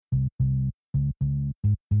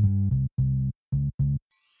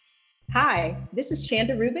Hi, this is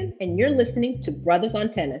Chanda Rubin, and you're listening to Brothers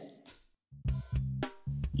on Tennis.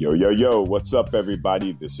 Yo, what's up,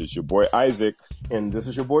 everybody? This is your boy Isaac. And this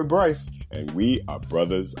is your boy Bryce. And we are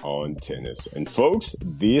Brothers on Tennis. And folks,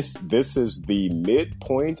 this is the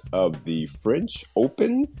midpoint of the French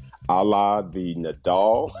Open, a la the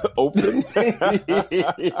Nadal Open.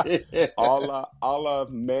 a la,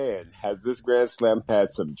 man, has this Grand Slam had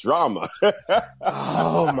some drama.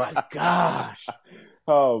 Oh, my gosh.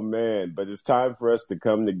 Oh, man. But it's time for us to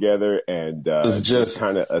come together and just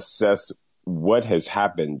kind of assess what has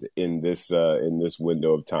happened in this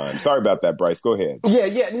window of time. Sorry about that, Bryce. Go ahead.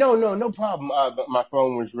 Yeah. No problem. My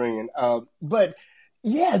phone was ringing. But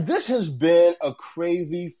yeah, this has been a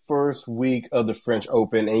crazy first week of the French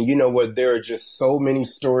Open. And you know what? There are just so many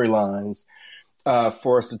storylines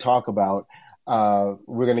for us to talk about.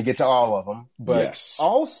 We're going to get to all of them. But yes.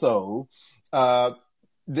 Also,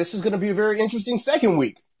 this is going to be a very interesting second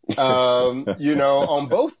week. On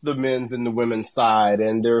both the men's and the women's side,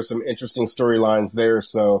 and there are some interesting storylines there.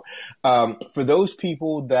 So, for those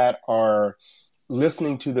people that are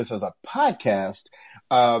listening to this as a podcast,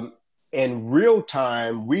 in real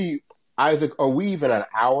time, Isaac, are we even an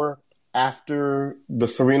hour after the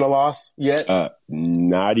Serena loss yet?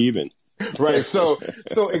 Not even. Right. So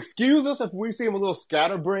excuse us if we seem a little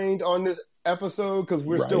scatterbrained on this episode because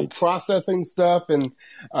we're still processing stuff and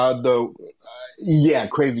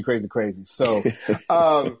crazy. So,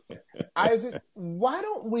 Isaac, why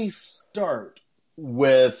don't we start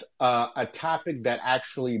with a topic that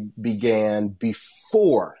actually began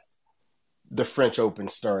before the French Open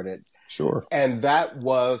started? Sure. And that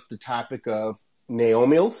was the topic of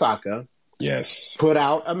Naomi Osaka. Yes. Put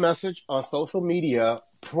out a message on social media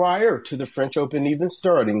prior to the French Open even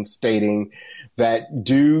starting, stating that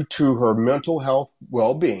due to her mental health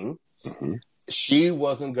well-being, she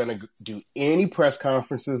wasn't going to do any press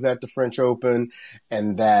conferences at the French Open,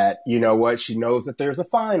 and that, you know what, she knows that there's a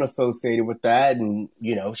fine associated with that, and,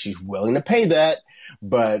 you know, she's willing to pay that,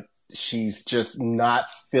 but she's just not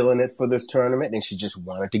feeling it for this tournament, and she just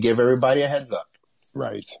wanted to give everybody a heads up.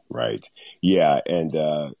 Right. Yeah, and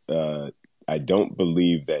I don't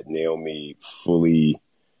believe that Naomi fully,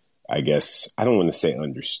 I guess, I don't want to say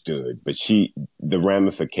understood, but the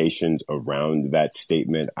ramifications around that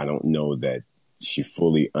statement, I don't know that she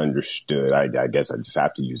fully understood. I guess I just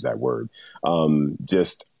have to use that word.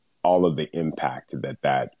 Just all of the impact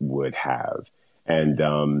that would have.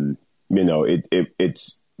 And,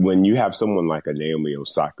 it's when you have someone like a Naomi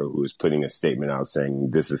Osaka who is putting a statement out saying,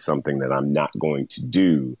 this is something that I'm not going to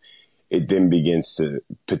do, it then begins to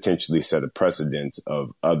potentially set a precedent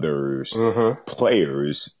of others,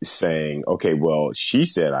 players saying, okay, well, she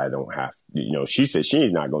said I don't have, she said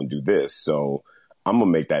she's not going to do this. So I'm going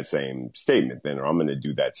to make that same statement then, or I'm going to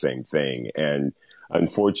do that same thing. And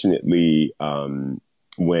unfortunately,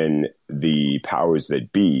 when the powers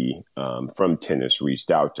that be from tennis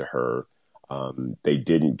reached out to her, they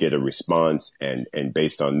didn't get a response. And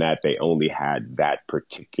based on that, they only had that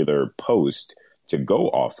particular post to go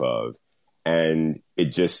off of. And it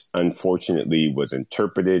just unfortunately was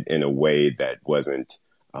interpreted in a way that wasn't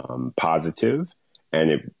positive.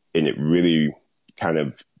 And it really kind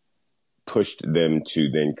of pushed them to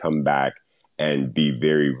then come back and be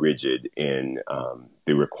very rigid in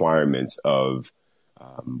the requirements of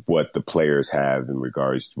what the players have in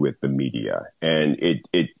regards with the media. And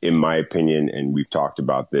it, in my opinion, and we've talked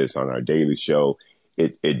about this on our daily show,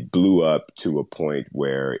 it blew up to a point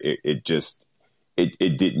where it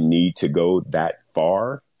didn't need to go that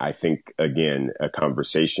far. I think, again, a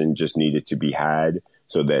conversation just needed to be had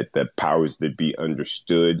so that the powers that be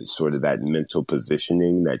understood sort of that mental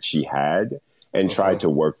positioning that she had and tried to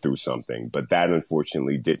work through something. But that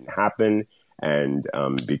unfortunately didn't happen. And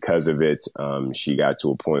because of it, she got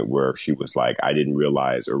to a point where she was like, I didn't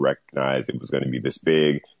realize or recognize it was going to be this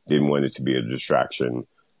big, didn't want it to be a distraction.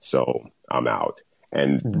 So I'm out.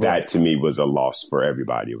 And that to me was a loss for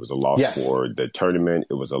everybody. It was a loss for the tournament.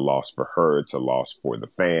 It was a loss for her. It's a loss for the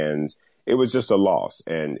fans. It was just a loss.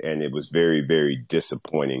 And it was very, very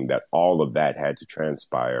disappointing that all of that had to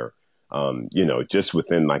transpire, just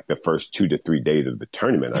within like the first 2 to 3 days of the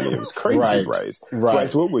tournament. I mean, it was crazy, Bryce.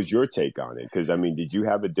 Bryce, what was your take on it? Because, I mean, did you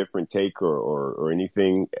have a different take or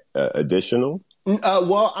anything additional?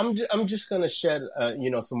 Well, I'm just going to shed,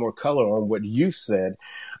 some more color on what you said.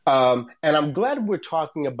 And I'm glad we're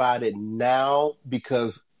talking about it now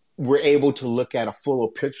because we're able to look at a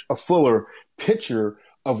fuller picture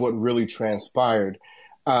of what really transpired.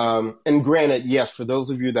 And granted, yes, for those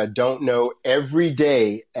of you that don't know, every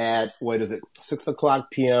day at, 6:00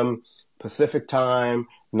 p.m. Pacific time,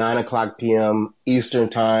 9:00 p.m. Eastern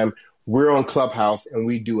time, we're on Clubhouse and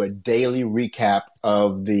we do a daily recap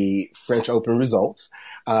of the French Open results.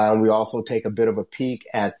 We also take a bit of a peek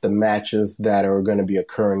at the matches that are going to be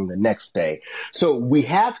occurring the next day. So we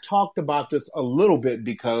have talked about this a little bit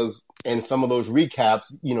because in some of those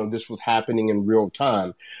recaps, this was happening in real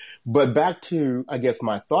time. But back to, I guess,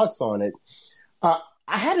 my thoughts on it.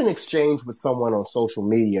 I had an exchange with someone on social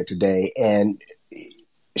media today, and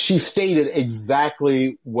she stated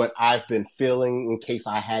exactly what I've been feeling in case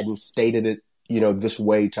I hadn't stated it, this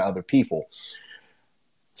way to other people.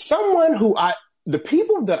 The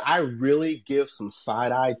people that I really give some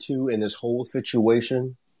side eye to in this whole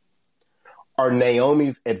situation are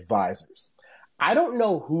Naomi's advisors. I don't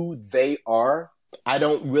know who they are. I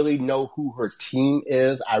don't really know who her team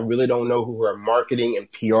is. I really don't know who her marketing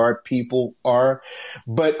and PR people are.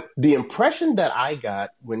 But the impression that I got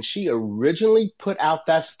when she originally put out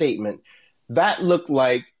that statement, that looked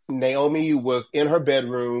like Naomi was in her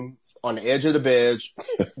bedroom on the edge of the bed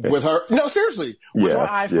with her, no, seriously, with her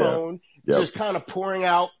iPhone, just kind of pouring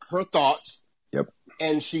out her thoughts. Yep.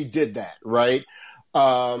 And she did that, right?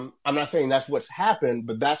 I'm not saying that's what's happened,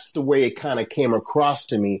 but that's the way it kind of came across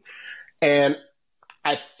to me. And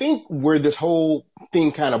I think where this whole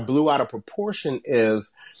thing kind of blew out of proportion is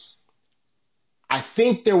I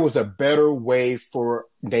think there was a better way for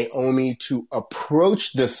Naomi to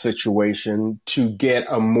approach this situation to get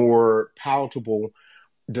a more palatable,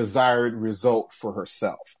 desired result for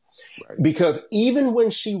herself. Right. Because even when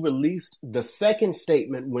she released the second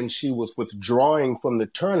statement, when she was withdrawing from the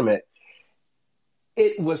tournament,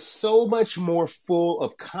 it was so much more full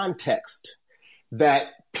of context that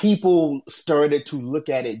people started to look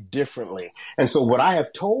at it differently. And so what I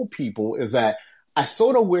have told people is that I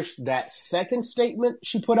sort of wish that second statement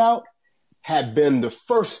she put out had been the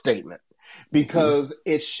first statement because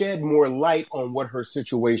it shed more light on what her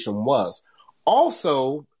situation was.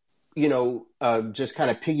 Also, just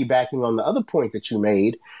kind of piggybacking on the other point that you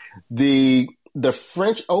made, the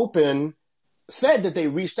French Open said that they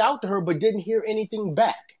reached out to her but didn't hear anything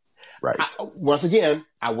back. Right. Once again,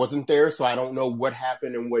 I wasn't there, so I don't know what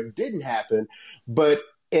happened and what didn't happen. But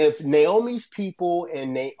if Naomi's people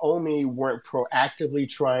and Naomi weren't proactively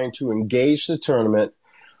trying to engage the tournament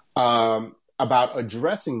about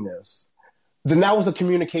addressing this, then that was a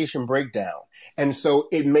communication breakdown. And so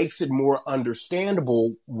it makes it more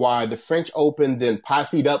understandable why the French Open then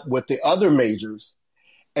posseed up with the other majors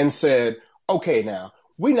and said, okay, now,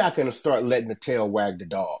 we're not going to start letting the tail wag the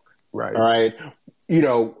dog. Right. All right.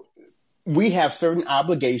 We have certain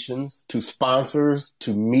obligations to sponsors,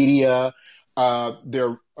 to media.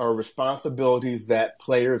 There are responsibilities that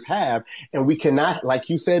players have. And we cannot, like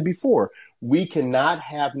you said before, we cannot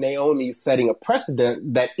have Naomi setting a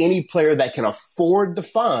precedent that any player that can afford the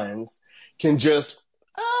fines can just,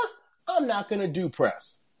 I'm not going to do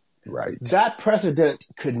press. Right. That precedent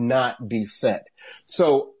could not be set.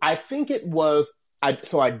 So I think it was, I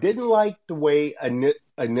didn't like the way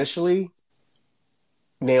initially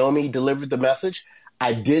Naomi delivered the message.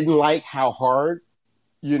 I didn't like how hard,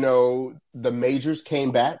 the majors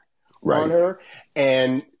came back on her.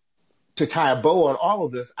 And to tie a bow on all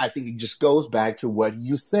of this, I think it just goes back to what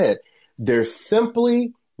you said. There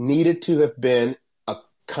simply needed to have been a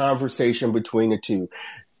conversation between the two.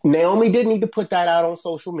 Naomi didn't need to put that out on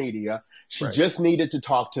social media. She just needed to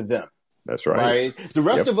talk to them. That's right. The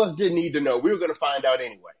rest of us didn't need to know. We were going to find out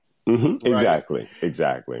anyway. Mm-hmm. Right?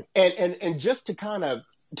 Exactly. And just to kind of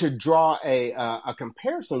to draw a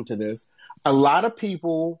comparison to this, a lot of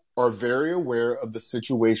people are very aware of the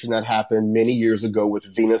situation that happened many years ago with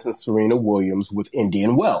Venus and Serena Williams with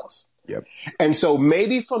Indian Wells. Yep. And so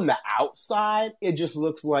maybe from the outside, it just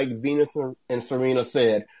looks like Venus and Serena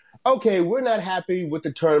said, okay, we're not happy with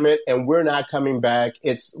the tournament and we're not coming back.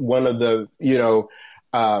 It's one of the,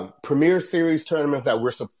 Premier Series tournaments that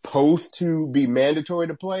we're supposed to be mandatory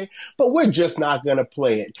to play, but we're just not going to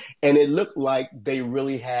play it. And it looked like they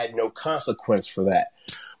really had no consequence for that.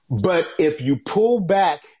 But if you pull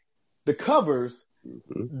back the covers,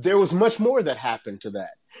 there was much more that happened to that.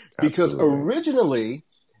 Because originally,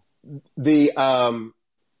 they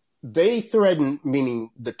threatened, meaning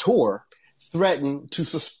the tour, threatened to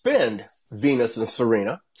suspend Venus and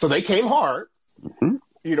Serena. So they came hard,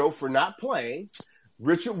 for not playing.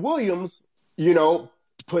 Richard Williams,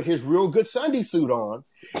 put his real good Sunday suit on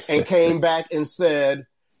and came back and said,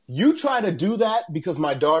 you try to do that because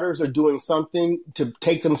my daughters are doing something to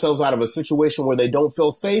take themselves out of a situation where they don't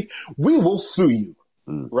feel safe. We will sue you.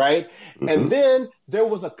 Right. And then there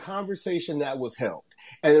was a conversation that was held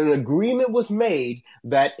and an agreement was made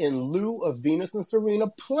that in lieu of Venus and Serena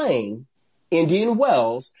playing Indian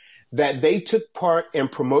Wells, that they took part in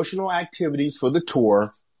promotional activities for the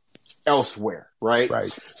tour elsewhere, right?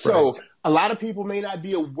 Right. So a lot of people may not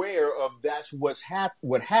be aware of that's what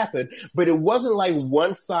happened, but it wasn't like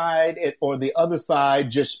one side or the other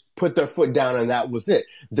side just put their foot down and that was it.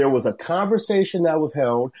 There was a conversation that was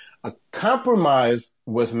held, a compromise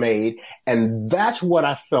was made, and that's what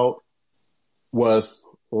I felt was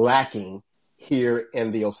lacking here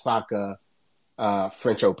in the Osaka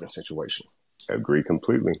French Open situation. I agree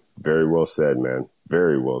completely. Very well said, man.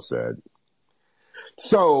 Very well said.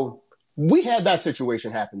 So we had that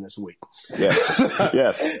situation happen this week. Yes.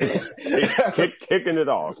 Yes. Kicking it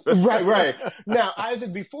off. Right. Now,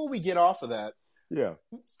 Isaac, before we get off of that, yeah,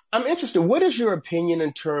 I'm interested. What is your opinion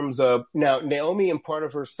in terms of now? Naomi, in part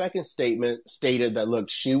of her second statement, stated that look,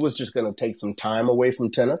 she was just going to take some time away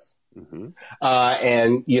from tennis,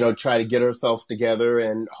 and try to get herself together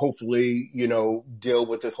and hopefully deal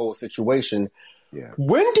with this whole situation. Yeah.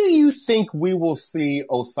 When do you think we will see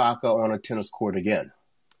Osaka on a tennis court again?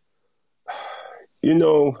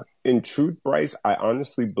 In truth, Bryce, I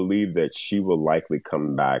honestly believe that she will likely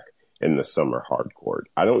come back in the summer hard court.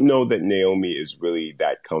 I don't know that Naomi is really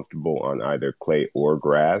that comfortable on either clay or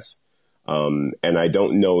grass. And I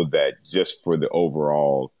don't know that just for the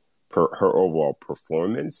her overall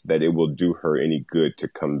performance, that it will do her any good to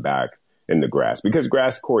come back in the grass, because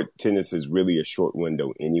grass court tennis is really a short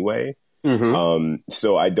window anyway.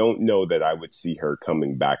 So I don't know that I would see her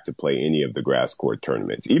coming back to play any of the grass court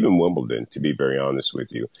tournaments, even Wimbledon, to be very honest with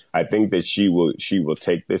you. I think that she will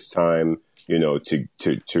take this time, to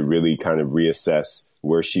really kind of reassess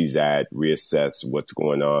where she's at, reassess what's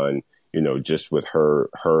going on, just with her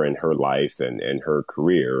and her life and her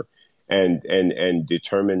career, and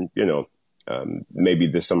determine, maybe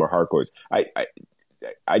the summer hard courts.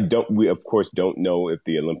 We of course don't know if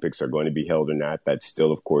the Olympics are going to be held or not. That's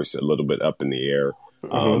still, of course, a little bit up in the air.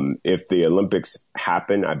 If the Olympics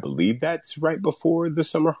happen, I believe that's right before the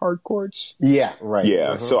summer hard courts. Yeah, right.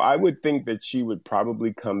 Yeah. So I would think that she would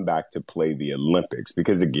probably come back to play the Olympics,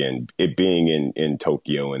 because again, it being in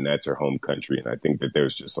Tokyo, and that's her home country. And I think that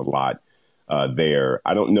there's just a lot there.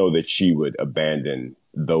 I don't know that she would abandon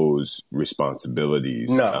those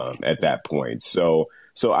responsibilities at that point. So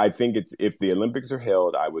I think if the Olympics are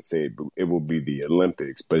held, I would say it will be the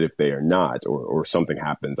Olympics. But if they are not, or something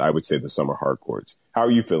happens, I would say the summer hard courts. How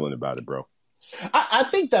are you feeling about it, bro? I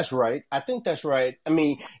think that's right. I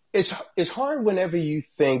mean, it's hard whenever you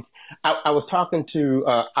think. I was talking to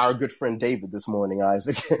our good friend David this morning,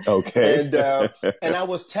 Isaac. Okay. and I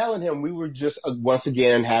was telling him we were just once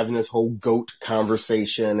again having this whole GOAT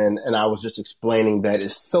conversation, and I was just explaining that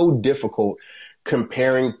it's so difficult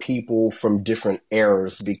comparing people from different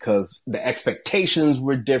eras because the expectations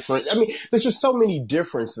were different. I mean, there's just so many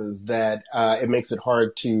differences that it makes it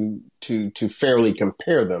hard to fairly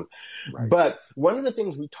compare them. Right. But one of the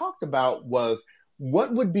things we talked about was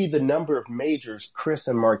what would be the number of majors Chris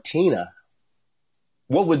and Martina,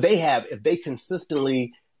 what would they have if they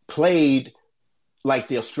consistently played like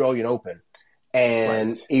the Australian Open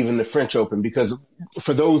and even the French Open? Because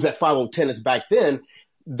for those that followed tennis back then,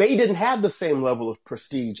 they didn't have the same level of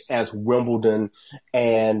prestige as Wimbledon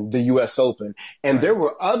and the U.S. Open. And there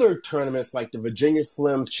were other tournaments like the Virginia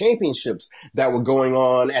Slims Championships that were going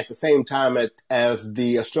on at the same time as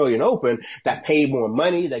the Australian Open that paid more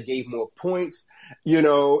money, that gave more points,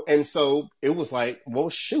 and so it was like, well,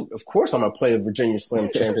 shoot, of course I'm going to play the Virginia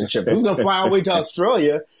Slims Championship. Who's going to fly away to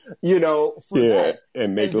Australia, for that?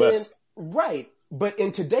 And make less. Right. But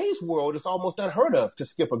in today's world, it's almost unheard of to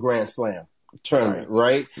skip a Grand Slam tournament,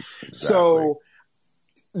 right? Exactly. So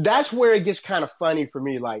that's where it gets kind of funny for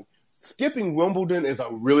me. Like, skipping Wimbledon is a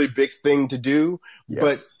really big thing to do,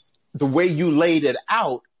 but the way you laid it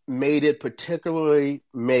out made it particularly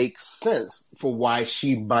make sense for why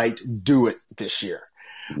she might do it this year.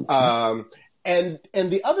 And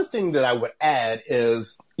the other thing that I would add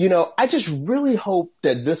is, I just really hope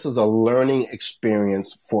that this is a learning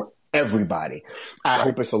experience for everybody. I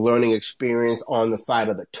hope it's a learning experience on the side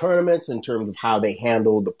of the tournaments in terms of how they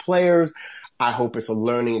handle the players. I hope it's a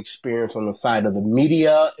learning experience on the side of the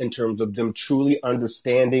media in terms of them truly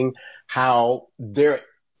understanding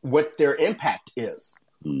what their impact is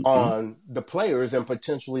on the players and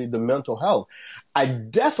potentially the mental health. I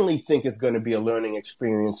definitely think it's going to be a learning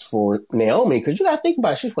experience for Naomi, because you got to think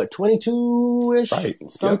about it. She's 22-ish,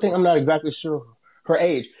 something. Yep. I'm not exactly sure her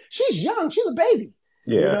age. She's young. She's a baby.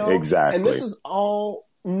 Yeah, exactly. And this is all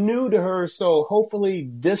new to her. So hopefully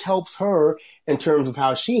this helps her in terms of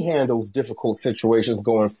how she handles difficult situations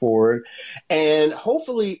going forward. And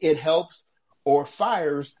hopefully it helps or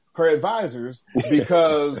fires her advisors,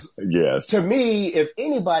 because yes, to me, if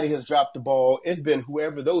anybody has dropped the ball, it's been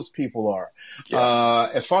whoever those people are. Yeah.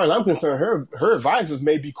 As far as I'm concerned, her advisors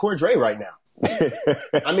may be Cordray right now.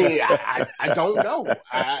 I mean, I don't know.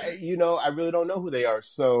 I really don't know who they are.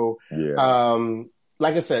 So,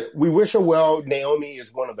 like I said, we wish her well. Naomi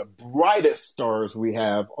is one of the brightest stars we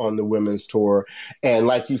have on the women's tour. And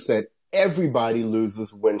like you said, everybody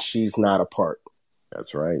loses when she's not a part.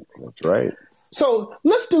 That's right. That's right. So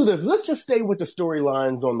let's do this. Let's just stay with the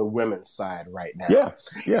storylines on the women's side right now.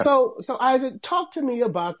 Yeah. So Isaac, talk to me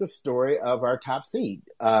about the story of our top seed,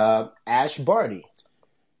 Ash Barty.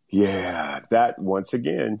 Yeah, that once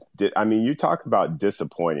again, you talk about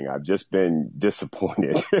disappointing. I've just been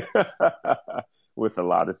disappointed with a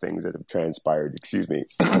lot of things that have transpired. Excuse me.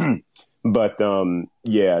 But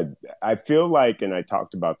I feel like, and I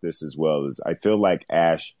talked about this as well, is I feel like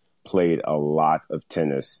Ash played a lot of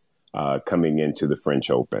tennis coming into the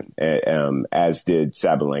French Open, as did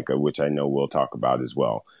Sabalenka, which I know we'll talk about as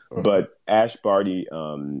well. Mm-hmm. But Ash Barty,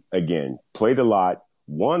 again, played a lot,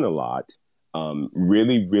 won a lot.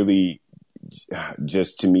 Really, really,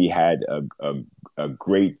 just to me had a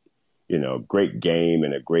great, great game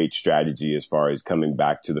and a great strategy as far as coming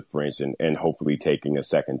back to the French and hopefully taking a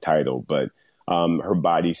second title. But her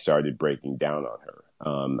body started breaking down on her.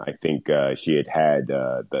 I think she had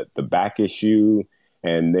the back issue,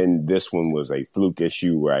 and then this one was a fluke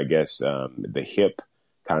issue where I guess the hip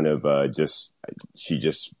kind of she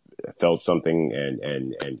just felt something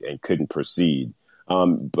and couldn't proceed.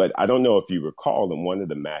 But I don't know if you recall, in one of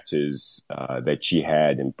the matches that she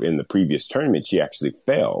had in the previous tournament, she actually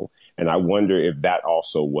fell. And I wonder if that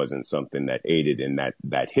also wasn't something that aided in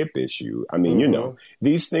that hip issue. I mean,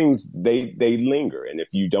 these things, they linger. And if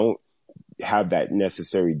you don't have that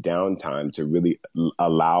necessary downtime to really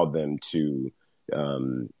allow them to,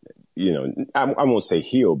 I won't say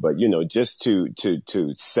heal, but, just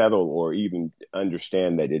to settle or even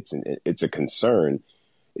understand that it's a concern,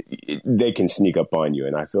 they can sneak up on you.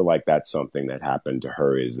 And I feel like that's something that happened to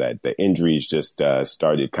her, is that the injuries just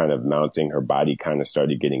started kind of mounting. Her body kind of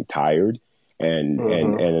started getting tired. And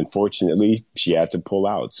unfortunately, she had to pull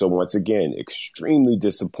out. So once again, extremely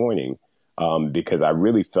disappointing, because I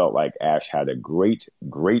really felt like Ash had a great,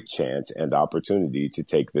 great chance and opportunity to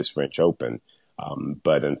take this French Open.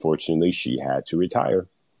 But unfortunately, she had to retire.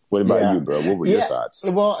 What about you, bro? What were your thoughts?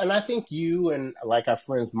 Well, and I think you and like our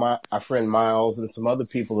friend Miles and some other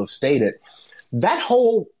people have stated, that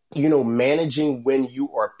whole, managing when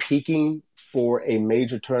you are peaking for a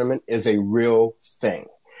major tournament is a real thing.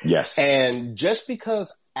 Yes. And just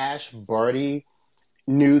because Ash Barty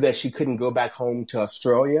knew that she couldn't go back home to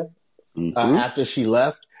Australia after she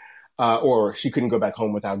left, or she couldn't go back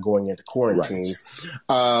home without going into quarantine,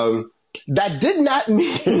 that did not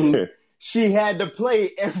mean she had to play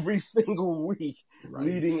every single week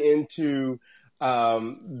leading into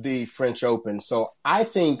the French Open. So I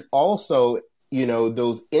think also,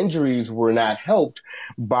 those injuries were not helped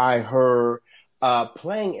by her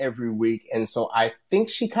playing every week. And so I think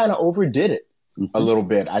she kind of overdid it a little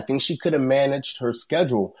bit. I think she could have managed her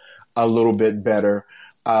schedule a little bit better.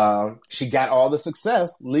 She got all the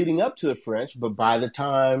success leading up to the French, but by the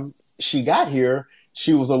time she got here,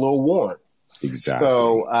 she was a little worn. Exactly.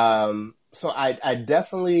 So I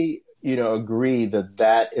definitely, agree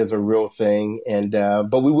that is a real thing. And,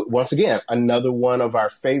 but once again, another one of our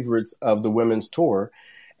favorites of the women's tour.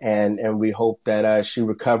 And we hope that, she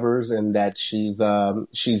recovers and that she's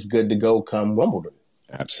good to go come Wimbledon.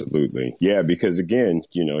 Absolutely. Yeah. Because again,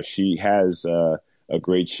 she has, a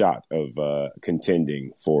great shot of,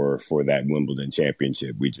 contending for that Wimbledon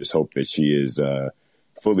championship. We just hope that she is,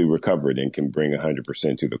 fully recovered and can bring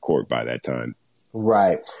 100% to the court by that time.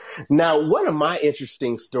 Right. Now, one of my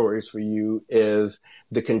interesting stories for you is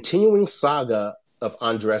the continuing saga of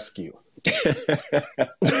Andreescu.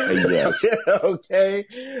 Yes. Okay.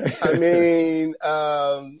 I mean,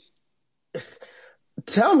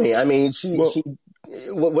 tell me,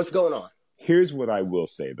 what's going on? Here's what I will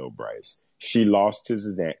say, though, Bryce. She lost to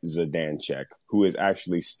Zidanchek, who is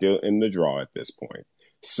actually still in the draw at this point.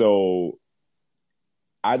 So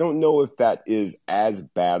I don't know if that is as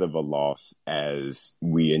bad of a loss as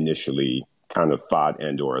we initially kind of thought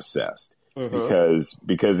and or assessed.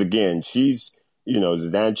 Because again, she's,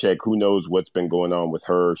 Zidanchek, who knows what's been going on with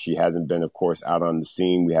her. She hasn't been, of course, out on the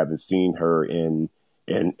scene. We haven't seen her in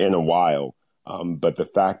a while. But the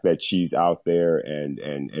fact that she's out there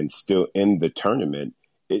and still in the tournament,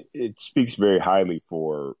 it speaks very highly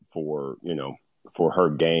for her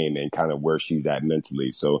game and kind of where she's at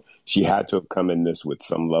mentally. So she had to have come in this with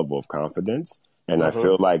some level of confidence. And I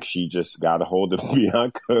feel like she just got a hold of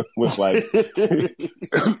Bianca was like,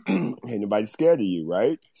 ain't nobody scared of you,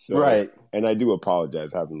 right? So, Right. And I do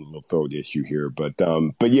apologize having a little throat issue here, but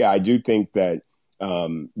yeah, I do think that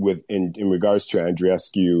in regards to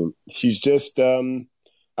Andreescu, she's just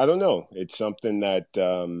I don't know. It's something that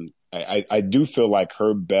I do feel like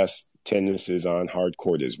her best tennis is on hard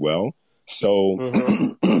court as well. So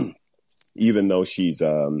even though she's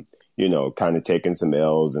kind of taken some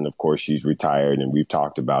L's, and of course she's retired, and we've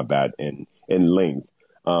talked about that in length.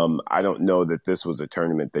 I don't know that this was a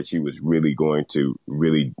tournament that she was really going to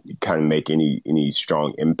really kind of make any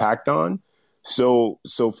strong impact on. So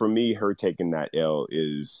for me, her taking that L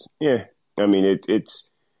is, I mean,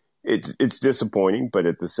 it's disappointing, but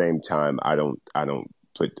at the same time, I don't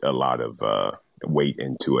put a lot of weight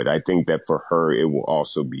into it. I think that for her, it will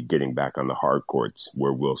also be getting back on the hard courts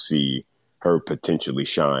where we'll see her potentially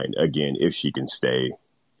shine again if she can stay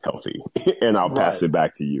healthy. And I'll pass it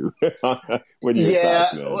back to you. What are your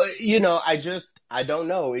thoughts, man? I don't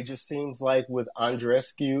know. It just seems like with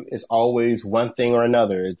Andreescu, it's always one thing or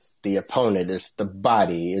another. It's the opponent, it's the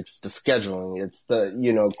body, it's the scheduling, it's the,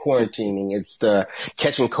 quarantining, it's the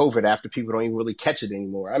catching COVID after people don't even really catch it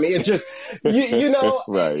anymore. I mean, it's just,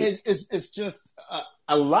 right. it's just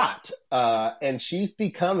a lot. And she's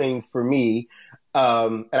becoming, for me,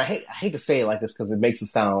 and I hate to say it like this because it makes it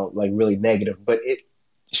sound like really negative, but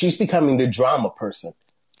she's becoming the drama person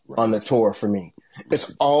on the tour for me.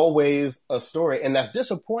 It's always a story. And that's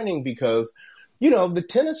disappointing because, the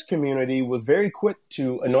tennis community was very quick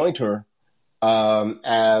to anoint her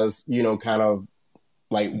as, kind of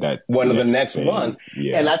like that one of the next ones.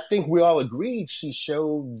 Yeah. And I think we all agreed she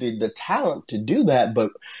showed the talent to do that.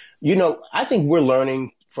 But, I think we're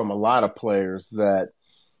learning from a lot of players that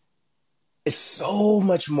it's so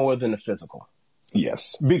much more than the physical.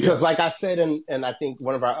 Yes. Because like I said, and I think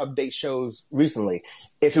one of our update shows recently,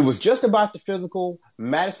 if it was just about the physical,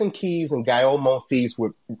 Madison Keys and Gael Monfils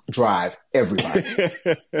would drive everybody.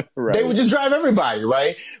 Right. They would just drive everybody,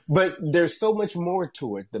 right? But there's so much more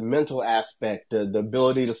to it. The mental aspect, the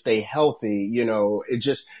ability to stay healthy, it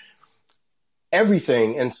just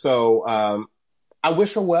everything. And so I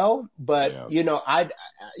wish her well, but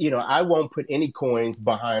I won't put any coins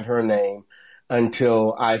behind her name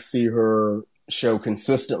until I see her show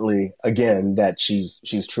consistently again that she's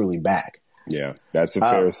truly back. Yeah, that's a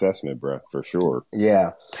fair assessment, bro, for sure.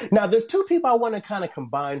 Yeah. Now, there's two people I want to kind of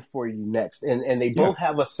combine for you next, and they both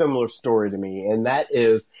have a similar story to me, and that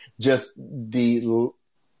is just the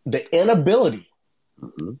inability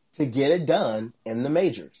to get it done in the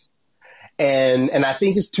majors. And I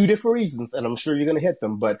think it's two different reasons, and I'm sure you're going to hit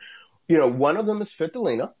them. But, one of them is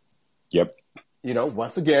Svitolina. Yep.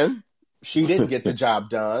 Once again, she didn't get the job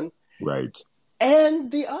done. Right. And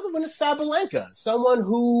the other one is Sabalenka, someone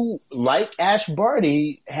who, like Ash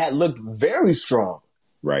Barty, had looked very strong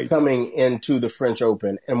coming into the French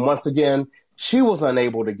Open. And once again, she was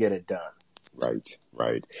unable to get it done.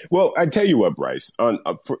 Right. Well, I tell you what, Bryce,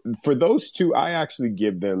 for those two, I actually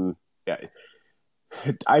give them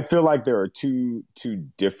I feel like there are two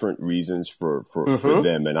different reasons for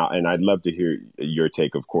them, and I'd love to hear your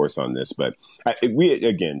take, of course, on this. But we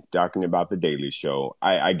again talking about the Daily Show.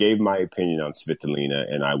 I gave my opinion on Svitolina,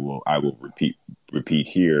 and I will repeat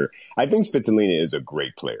here. I think Svitolina is a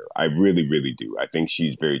great player. I really, really do. I think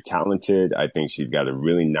she's very talented. I think she's got a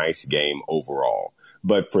really nice game overall.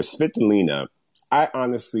 But for Svitolina, I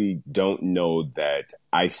honestly don't know that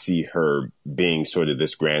I see her being sort of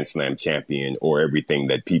this Grand Slam champion or everything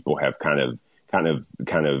that people have kind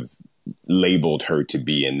of labeled her to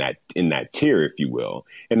be in that tier, if you will.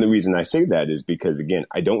 And the reason I say that is because, again,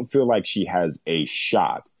 I don't feel like she has a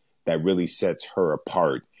shot that really sets her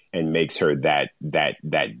apart and makes her that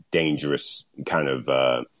dangerous kind of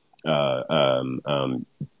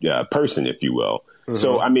person, if you will.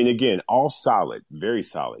 So, I mean, again, all solid, very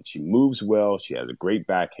solid. She moves well. She has a great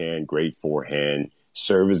backhand, great forehand.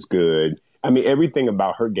 Serve is good. I mean, everything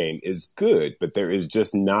about her game is good, but there is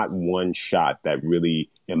just not one shot that really,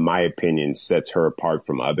 in my opinion, sets her apart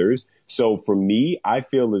from others. So for me, I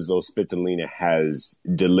feel as though Svitolina has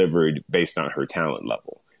delivered based on her talent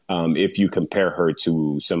level. If you compare her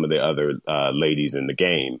to some of the other ladies in the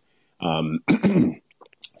game.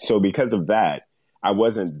 So because of that, I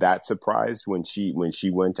wasn't that surprised when she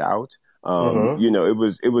went out.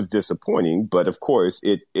 It was disappointing, but of course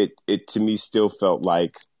it to me still felt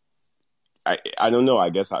like I don't know. I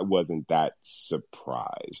guess I wasn't that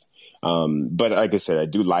surprised. But like I said, I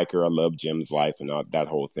do like her. I love Jim's life and all that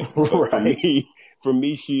whole thing. But for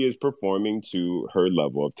me, she is performing to her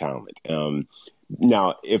level of talent.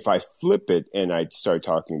 Now, if I flip it and I start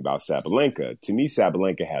talking about Sabalenka, to me,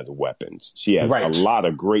 Sabalenka has weapons. She has a lot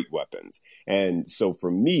of great weapons. And so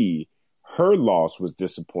for me, her loss was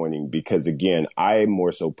disappointing because, again, I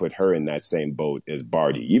more so put her in that same boat as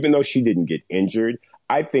Barty. Even though she didn't get injured,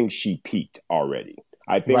 I think she peaked already.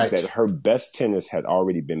 I think that her best tennis had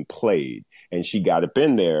already been played, and she got up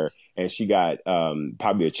in there and she got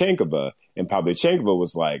Pavlyuchenkova, and Pavlyuchenkova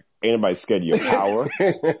was like, ain't nobody scared of your power.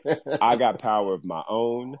 I got power of my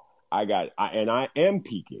own. And I am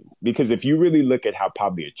peaking, because if you really look at how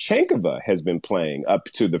Pavlyuchenkova has been playing up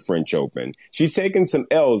to the French Open, she's taken some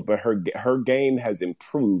L's, but her game has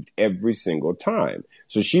improved every single time.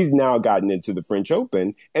 So she's now gotten into the French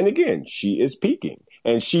Open, and again, she is peaking.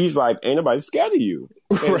 And she's like, ain't nobody scared of you.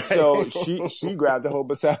 And so she grabbed a hold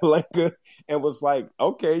of Sabalenka and was like,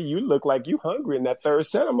 okay, you look like you hungry in that third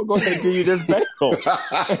set. I'm going to go ahead and give you this bagel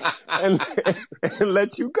and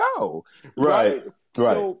let you go. Right.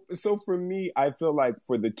 So for me, I feel like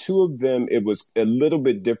for the two of them, it was a little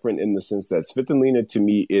bit different in the sense that Svitolina to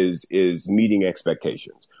me is meeting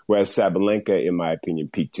expectations, whereas Sabalenka, in my opinion,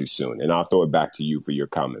 peaked too soon. And I'll throw it back to you for your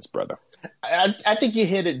comments, brother. I think you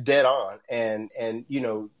hit it dead on. And you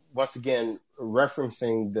know, once again,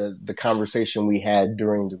 referencing the conversation we had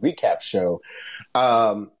during the recap show,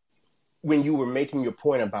 when you were making your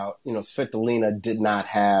point about, you know, Svitolina did not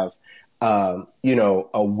have, you know,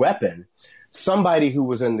 a weapon. Somebody who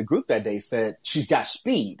was in the group that day said she's got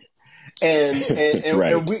speed, and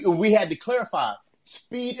we had to clarify: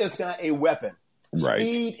 speed is not a weapon. Right.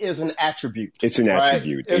 Speed is an attribute. It's an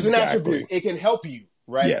attribute. It's an attribute. It can help you.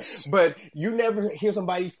 Right. Yes. But you never hear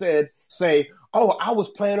somebody say, "Oh, I was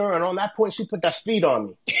playing her, and on that point, she put that speed on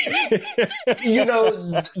me." You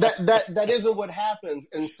know, that isn't what happens,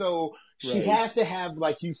 and so she has to have,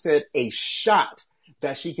 like you said, a shot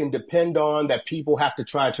that she can depend on, that people have to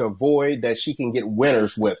try to avoid, that she can get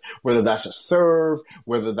winners with, whether that's a serve,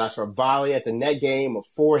 whether that's a volley at the net game, a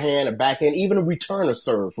forehand, a backhand, even a return of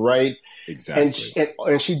serve, right? Exactly.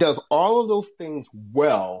 And she does all of those things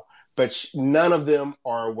well, but none of them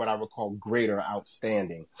are what I would call great or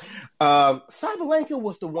outstanding. Sabalenka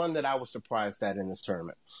was the one that I was surprised at in this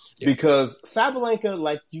tournament, because Sabalenka,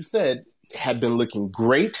 like you said, had been looking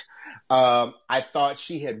great. I thought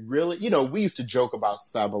she had really, you know, we used to joke about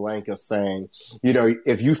Sabalenka saying, you know,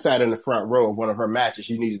 if you sat in the front row of one of her matches,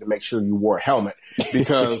 you needed to make sure you wore a helmet,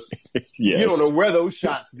 because you don't know where those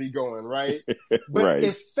shots be going, right? But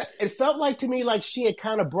it felt like to me like she had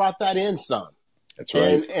kind of brought that in some. That's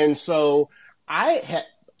right. And so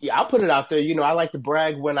I'll put it out there. You know, I like to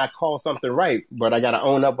brag when I call something right, but I got to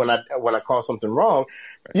own up when I call something wrong.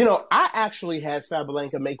 Right. You know, I actually had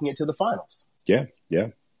Sabalenka making it to the finals. Yeah.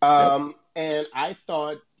 And I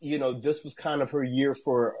thought, you know, this was kind of her year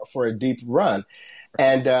for a deep run.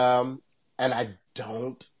 And I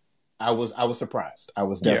was surprised. I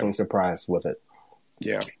was definitely surprised with it.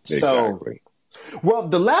 Yeah, exactly. Well,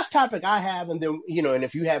 the last topic I have, and then, you know, and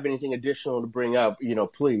if you have anything additional to bring up, you know,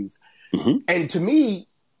 please. Mm-hmm. And to me,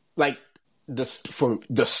 like the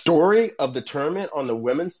story of the tournament on the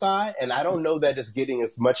women's side, and I don't know that it's getting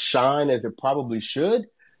as much shine as it probably should,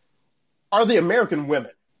 are the American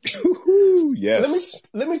women. Yes.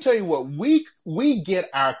 Let me tell you what, we get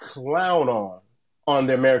our clown on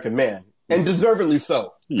the American men, and deservedly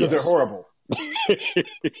so, because they're horrible.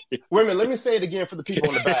 Women, let me say it again for the people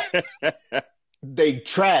in the back. They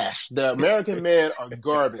trash. The American men are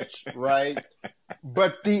garbage, right?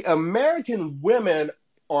 But the American women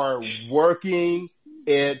are working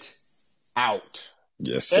it out.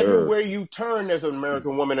 Yes, sir. Everywhere you turn, there's an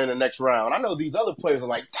American woman in the next round. I know these other players are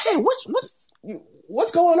like, dang,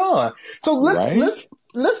 what's going on? So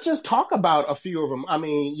let's just talk about a few of them. I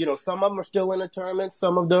mean, you know, some of them are still in the tournament,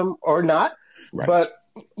 some of them are not. Right.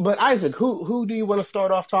 But Isaac, who do you want to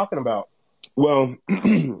start off talking about? Well,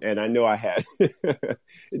 and I know I had,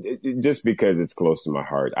 just because it's close to my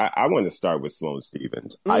heart, I want to start with Sloane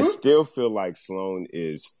Stephens. Mm-hmm. I still feel like Sloane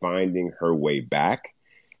is finding her way back,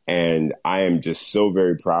 and I am just so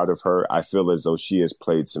very proud of her. I feel as though she has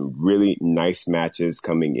played some really nice matches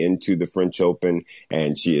coming into the French Open,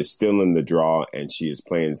 and she is still in the draw, and she is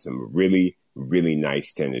playing some really, really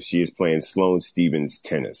nice tennis. She is playing Sloane Stephens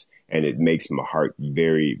tennis, and it makes my heart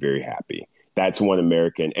very, very happy. That's one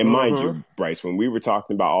American. And mind you, Bryce, when we were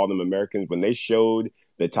talking about all them Americans, when they showed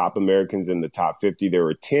the top Americans in the top 50, there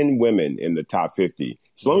were 10 women in the top 50.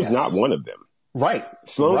 Sloane's not one of them. Right.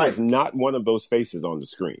 Sloane is not one of those faces on the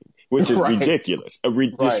screen, which is ridiculous.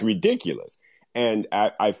 It's ridiculous. And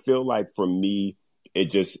I feel like for me,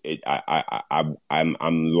 I'm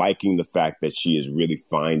liking the fact that she is really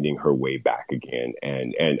finding her way back again.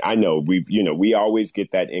 And I know we always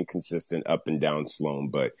get that inconsistent up and down Sloan,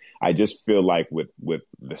 but I just feel like with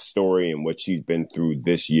the story and what she's been through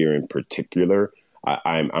this year in particular,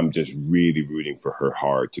 I'm just really rooting for her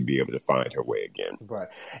hard to be able to find her way again. Right.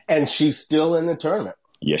 And she's still in the tournament.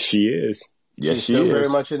 Yes, she is. Yes, she's she still is. very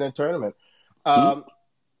much in the tournament.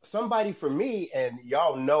 Somebody for me, and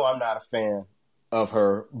y'all know I'm not a fan of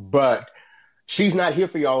her, but she's not here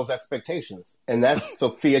for y'all's expectations. And that's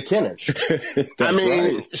Sophia Kenin.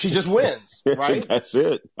 Right. She just wins, right? That's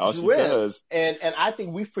it. All she does. And I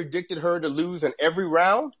think we've predicted her to lose in every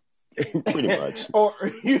round. Pretty much. Or,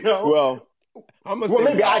 Well, I'm gonna say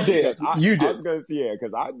maybe I did. You did. I was gonna say,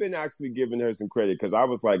 because I've been actually giving her some credit, because I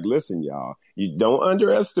was like, listen, y'all, you don't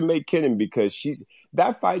underestimate Kenin, because she's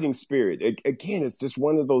that fighting spirit. Again, it's just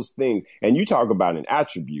one of those things. And you talk about an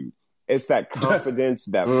attribute. It's that confidence,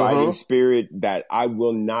 that fighting spirit, that I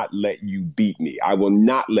will not let you beat me. I will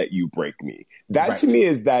not let you break me. That to me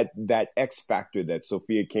is that X factor that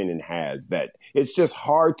Sophia Kenin has, that it's just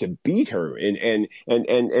hard to beat her. And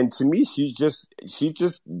to me, she's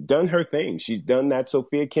just done her thing. She's done that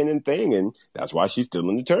Sophia Kenin thing, and that's why she's still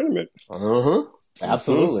in the tournament.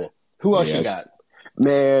 Absolutely. Who else you got?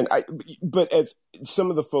 Man, but as some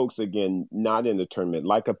of the folks, again, not in the tournament,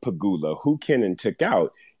 like a Pegula, who Kenin took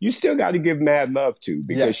out, you still got to give mad love to,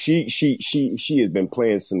 because she has been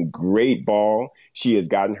playing some great ball. She has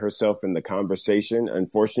gotten herself in the conversation.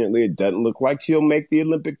 Unfortunately, it doesn't look like she'll make the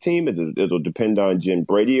Olympic team. It'll depend on Jen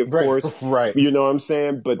Brady, of course. Right. You know what I'm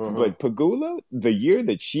saying? But Pegula, the year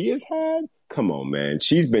that she has had, come on, man,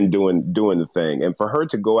 she's been doing the thing. And for her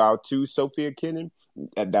to go out to Sophia Kenin,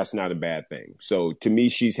 that's not a bad thing. So to me,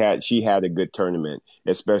 she had a good tournament,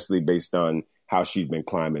 especially based on how she's been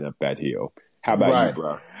climbing up that hill. How about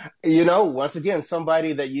you, bro? Once again,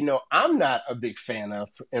 somebody that, I'm not a big fan of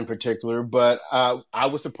in particular, but I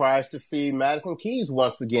was surprised to see Madison Keys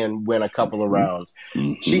once again win a couple of rounds.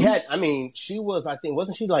 She was, I think,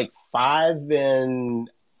 wasn't she like 5-9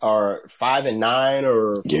 or 4-9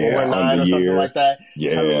 or something like that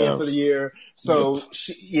coming in for the year? So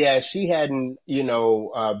she hadn't,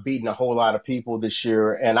 beaten a whole lot of people this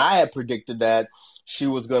year. And I had predicted that she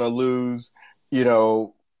was going to lose,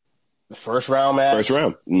 the first round match. First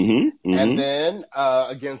round. And then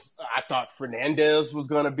against, I thought Fernandez was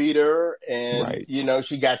going to beat her. And,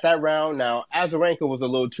 she got that round. Now, Azarenka was a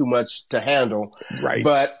little too much to handle. Right.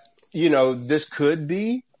 But, this could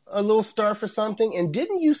be a little start for something. And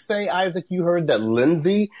didn't you say, Isaac, you heard that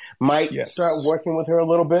Lindsay might start working with her a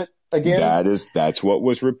little bit again? That's what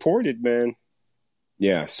was reported, man.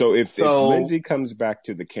 Yeah. So if Lindsay comes back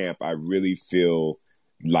to the camp, I really feel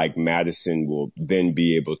like Madison will then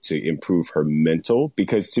be able to improve her mental,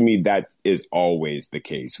 because to me, that is always the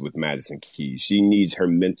case with Madison Keys. She needs her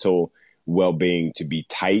mental well-being to be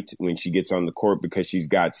tight when she gets on the court, because she's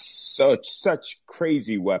got such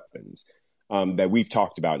crazy weapons that we've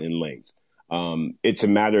talked about in length. It's a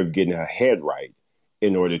matter of getting her head right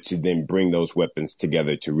in order to then bring those weapons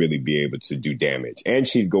together to really be able to do damage. And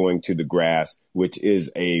she's going to the grass, which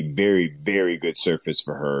is a very, very good surface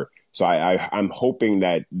for her. So I'm hoping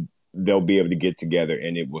that they'll be able to get together,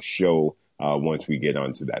 and it will show once we get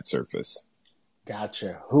onto that surface.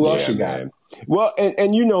 Gotcha. Who else you got? Man. Well,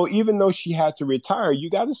 and even though she had to retire, you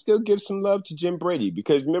got to still give some love to Jen Brady,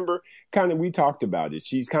 because remember, kind of, we talked about it.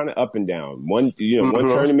 She's kind of up and down. One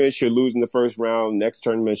tournament she'll lose in the first round. Next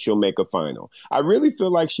tournament she'll make a final. I really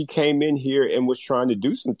feel like she came in here and was trying to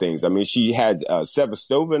do some things. I mean, she had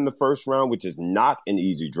Sevastova in the first round, which is not an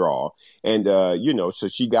easy draw, and so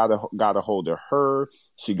she got a hold of her.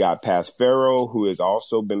 She got past Farrow, who has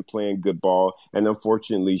also been playing good ball, and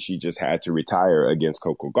unfortunately, she just had to retire against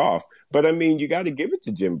Coco Gauff. But I mean, you got to give it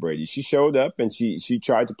to Jen Brady. She showed up and she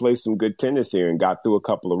tried to play some good tennis here and got through a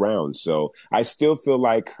couple of rounds. So I still feel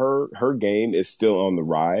like her game is still on the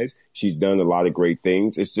rise. She's done a lot of great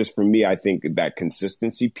things. It's just, for me, I think that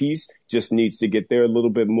consistency piece just needs to get there a little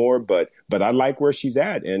bit more. But I like where she's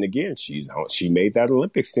at. And again, she made that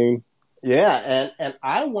Olympics team. Yeah, and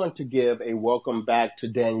I want to give a welcome back to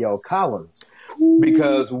Danielle Collins,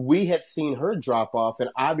 because we had seen her drop off,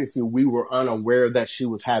 and obviously we were unaware that she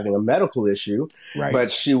was having a medical issue,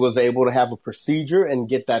 but she was able to have a procedure and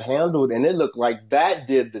get that handled, and it looked like that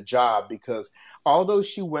did the job, because although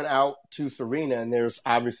she went out to Serena, and there's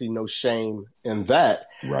obviously no shame in that,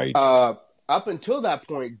 up until that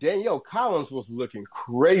point, Danielle Collins was looking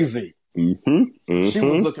crazy. She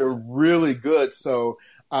was looking really good, so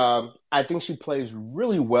I think she plays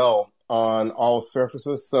really well on all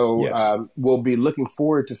surfaces. So we'll be looking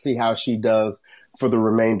forward to see how she does for the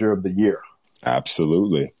remainder of the year.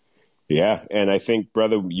 Absolutely. Yeah, and I think,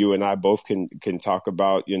 brother, you and I both can talk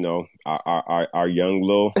about, our young our young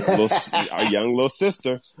little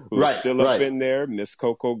sister who is Right, still up right. in there, Miss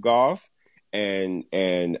Coco Golf, and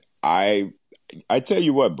I tell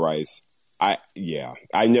you what, Bryce, I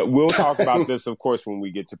know we'll talk about this, of course, when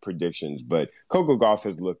we get to predictions, but Coco Golf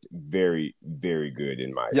has looked very, very good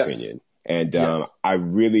in my Yes. opinion, and Yes. I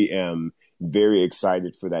really am very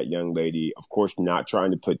excited for that young lady. Of course, not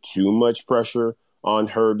trying to put too much pressure on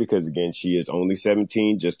her because, again, she is only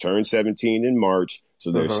 17, just turned 17 in March.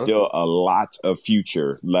 So there's still a lot of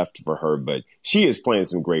future left for her, but she is playing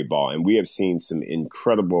some great ball, and we have seen some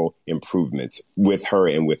incredible improvements with her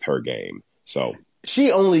and with her game. So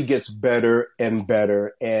she only gets better and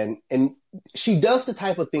better, and she does the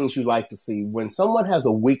type of things you like to see when someone has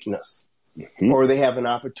a weakness or they have an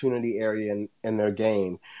opportunity area in their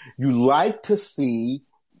game. You like to see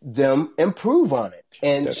them improve on it.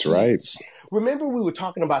 And that's right. Remember, we were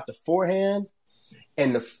talking about the forehand,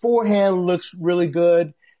 and the forehand looks really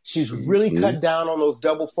good. She's really cut down on those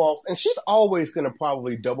double faults, and she's always going to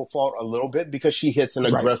probably double fault a little bit because she hits an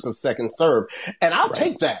aggressive second serve. And I'll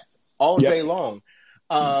take that all day long.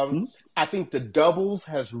 I think the doubles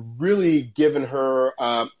has really given her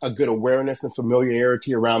a good awareness and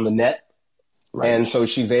familiarity around the net. Right. And so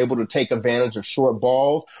she's able to take advantage of short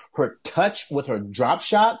balls. Her touch with her drop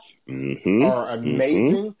shots are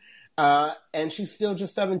amazing. And she's still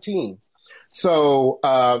just 17. So,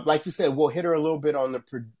 like you said, we'll hit her a little bit on the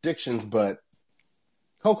predictions, but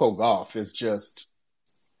Coco Golf is just,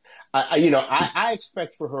 I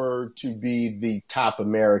expect for her to be the top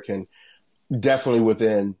American definitely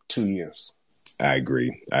within 2 years. I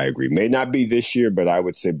agree. May not be this year, but I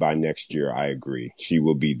would say by next year, I agree. She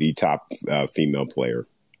will be the top female player.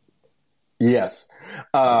 Yes.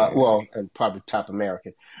 Well, and probably top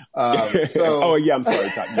American. Oh yeah, I'm sorry.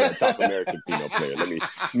 Top American female player.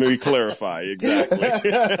 Let me clarify exactly.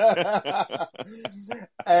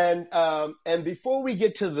 And before we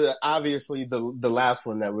get to the last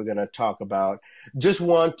one that we're going to talk about, just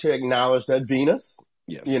want to acknowledge that Venus,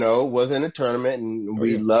 was in a tournament, and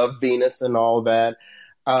we love Venus and all that.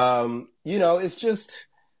 It's just,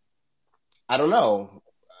 I don't know.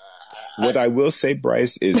 What I will say,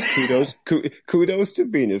 Bryce, is kudos to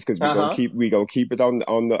Venus, because we gonna keep it on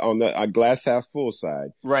the glass half full side.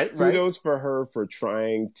 Right. Kudos for her for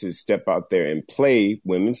trying to step out there and play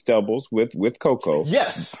women's doubles with Coco.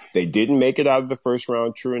 Yes, they didn't make it out of the first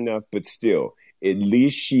round, true enough, but still, at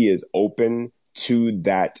least she is open to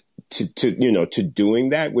that. To doing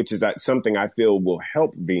that, which is something I feel will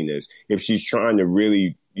help Venus if she's trying to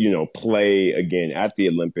really, play again at the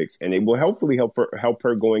Olympics, and it will hopefully help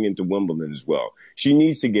her going into Wimbledon as well. She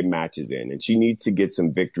needs to get matches in, and she needs to get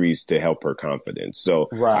some victories to help her confidence. So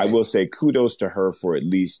I will say kudos to her for at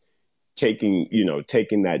least taking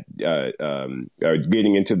that,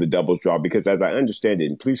 getting into the doubles draw, because as I understand it,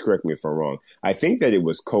 and please correct me if I'm wrong, I think that it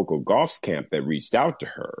was Coco Gauff's camp that reached out to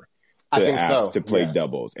her to ask to play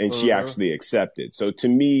doubles, and she actually accepted. So to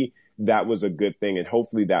me, that was a good thing, and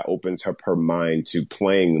hopefully that opens up her mind to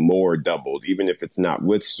playing more doubles, even if it's not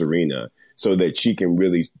with Serena, so that she can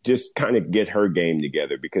really just kind of get her game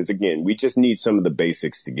together. Because again, we just need some of the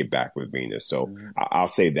basics to get back with Venus. So I'll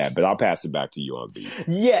say that, but I'll pass it back to you on V.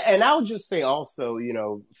 Yeah, and I'll just say also,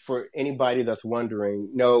 for anybody that's wondering,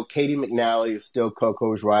 no, Katie McNally is still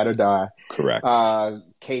Coco's ride or die. Correct.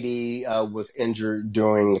 Katie was injured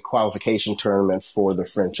during the qualification tournament for the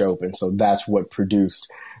French Open, so that's what produced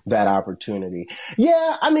that opportunity.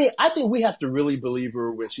 Yeah, I mean, I think we have to really believe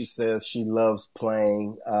her when she says she loves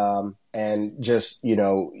playing, and just,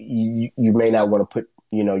 you may not want to put,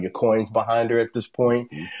 your coins behind her at this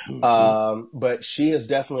point. But she has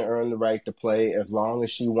definitely earned the right to play as long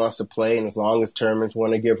as she wants to play, and as long as tournaments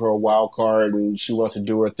want to give her a wild card and she wants to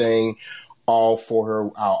do her thing, all for her.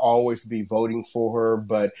 I'll always be voting for her.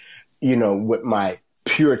 But, with my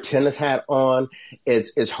pure tennis hat on,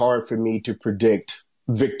 it's hard for me to predict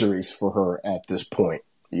victories for her at this point.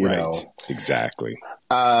 You know exactly.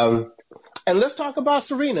 And let's talk about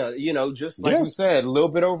Serena. Just like we said a little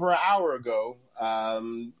bit over an hour ago,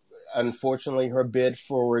 unfortunately her bid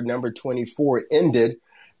for number 24 ended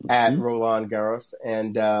at Roland Garros,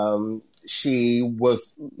 and she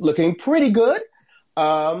was looking pretty good.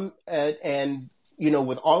 And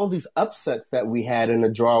with all of these upsets that we had in the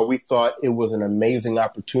draw, we thought it was an amazing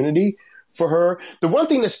opportunity for her. The one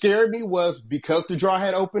thing that scared me was because the draw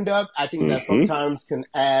had opened up, I think that sometimes can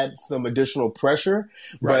add some additional pressure.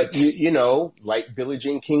 Right. But, like Billie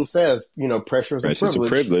Jean King says, pressure is a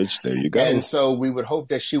privilege. There you go. And so we would hope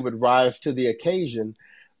that she would rise to the occasion.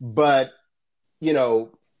 But,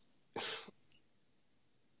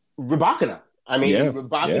 Rybakina, I mean, Yeah,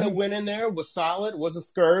 Rybakina yeah, went in there, was solid, wasn't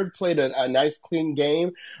scared, played a nice, clean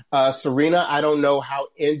game. Serena, I don't know how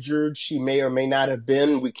injured she may or may not have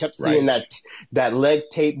been. We kept seeing right, that leg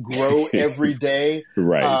tape grow every day,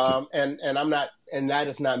 right. and I'm not, and that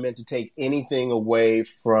is not meant to take anything away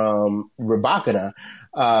from Rybakina,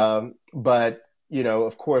 but. You know,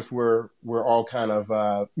 of course, we're all kind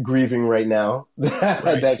of grieving right now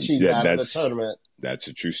Right. that she's Yeah, out of the tournament. that's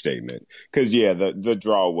a true statement. Because yeah, the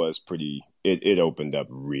draw was pretty. It opened up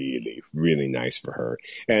really really nice for her.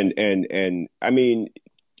 And I mean,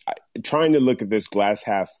 trying to look at this glass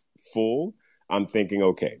half full, I'm thinking,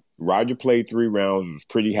 okay, Roger played 3 rounds, was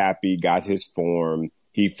pretty happy, got his form.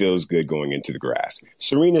 He feels good going into the grass.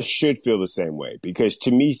 Serena should feel the same way because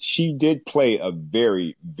to me, she did play a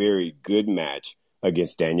very, very good match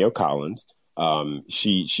against Danielle Collins.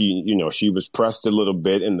 She was pressed a little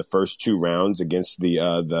bit in the first 2 rounds against what's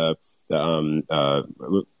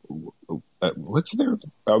their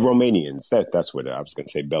Romanians. That's what I was going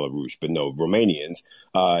to say, Belarus, but no, Romanians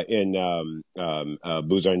in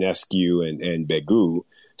Buzarnescu and Begu.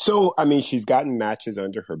 So, I mean, she's gotten matches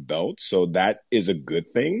under her belt, so that is a good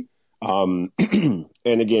thing. And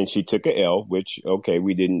again, she took a L, which, okay,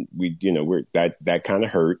 that kind of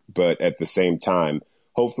hurt, but at the same time,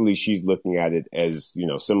 hopefully she's looking at it as,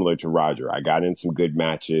 similar to Roger. I got in some good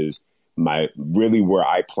matches. Where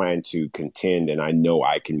I plan to contend and I know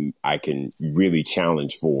I can really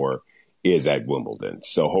challenge for is at Wimbledon.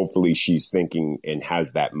 So hopefully she's thinking and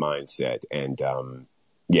has that mindset and,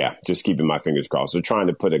 just keeping my fingers crossed. So trying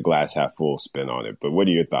to put a glass half full spin on it. But what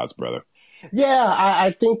are your thoughts, brother? Yeah,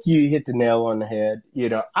 I think you hit the nail on the head.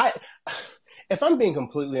 If I'm being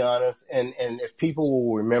completely honest, and if people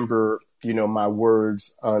will remember, my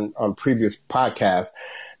words on previous podcasts,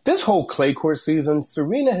 this whole clay court season,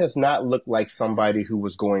 Serena has not looked like somebody who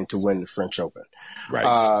was going to win the French Open.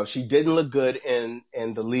 Right. She didn't look good in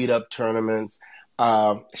the lead up tournaments.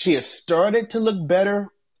 She has started to look better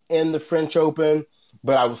in the French Open,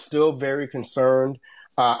 but I was still very concerned.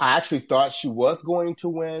 I actually thought she was going to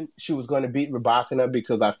win. She was going to beat Rybakina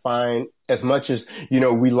because I find, as much as,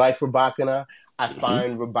 we like Rybakina, I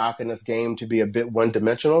find Rybakina's game to be a bit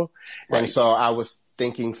one-dimensional. Right. And so I was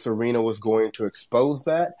thinking Serena was going to expose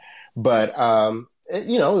that. But,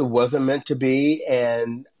 it wasn't meant to be.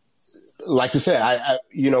 And like you said,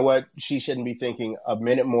 you know what? She shouldn't be thinking a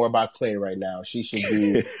minute more about clay right now. She should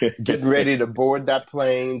be getting ready to board that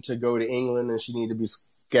plane to go to England, and she need to be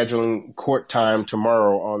scheduling court time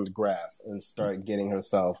tomorrow on the grass and start getting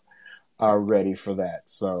herself ready for that.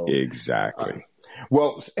 So exactly.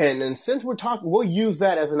 And since we're talking, we'll use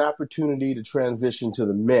that as an opportunity to transition to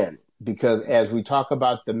the men, because as we talk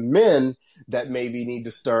about the men that maybe need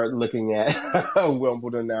to start looking at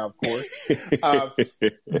Wimbledon now, of course,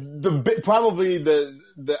 probably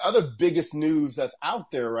the other biggest news that's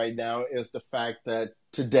out there right now is the fact that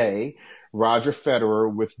today Roger Federer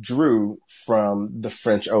withdrew from the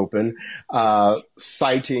French Open,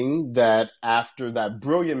 citing that after that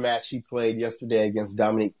brilliant match he played yesterday against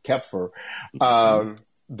Dominique Koepfer,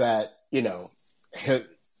 that he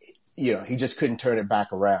just couldn't turn it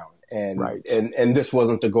back around. And, right. and this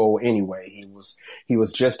wasn't the goal anyway. He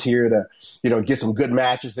was just here to, get some good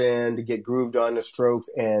matches in, to get grooved on the strokes.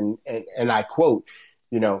 And I quote,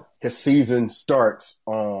 his season starts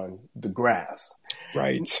on the grass.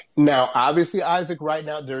 Right. Now, obviously, Isaac, right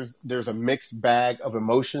now, there's a mixed bag of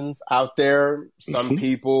emotions out there. Some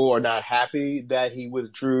people are not happy that he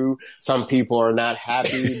withdrew. Some people are not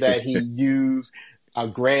happy that he used a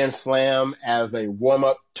Grand Slam as a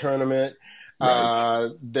warm-up tournament.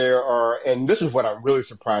 Right. And this is what I'm really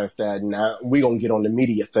surprised at. Now we're going to get on the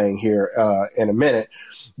media thing here, in a minute.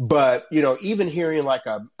 But, even hearing like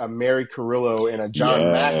a Mary Carrillo and a John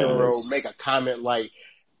McEnroe make a comment like,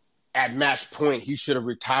 at match point, he should have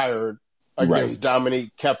retired against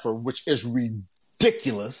Dominique Koepfer, which is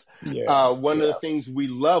ridiculous. One of the things we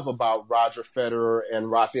love about Roger Federer and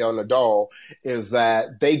Rafael Nadal is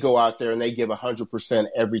that they go out there and they give 100%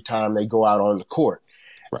 every time they go out on the court.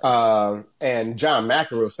 Right. And John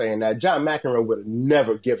McEnroe saying that John McEnroe would have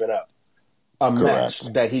never given up a match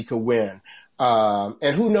that he could win.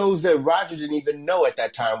 And who knows that Roger didn't even know at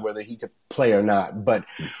that time whether he could play or not. But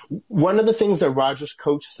one of the things that Roger's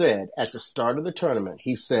coach said at the start of the tournament,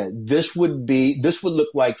 he said, this would look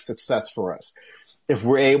like success for us if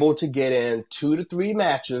we're able to get in 2 to 3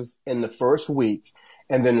 matches in the first week.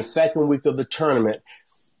 And then the second week of the tournament,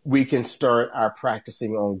 we can start our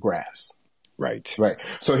practicing on grass. Right.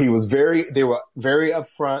 So they were very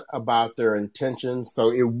upfront about their intentions.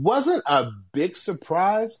 So it wasn't a big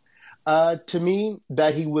surprise. to me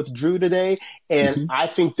that he withdrew today. And Mm-hmm. I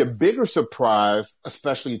think the bigger surprise,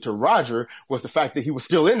 especially to Roger, was the fact that he was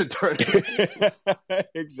still in the tournament.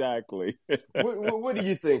 Exactly. What do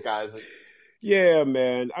you think, Isaac? Yeah,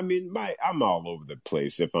 man. I mean, I'm all over the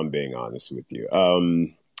place, if I'm being honest with you.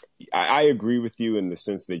 I agree with you in the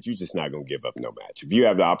sense that you're just not going to give up no match. If you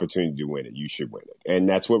have the opportunity to win it, you should win it. And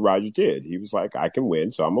that's what Roger did. He was like, I can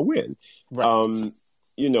win, so I'm going to win. Right.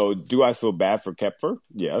 Do I feel bad for Kepfer?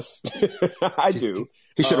 Yes, I do.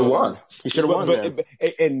 He should have won. He should have won.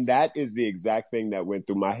 And that is the exact thing that went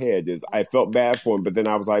through my head is I felt bad for him, but then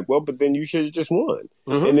I was like, well, but then you should have just won.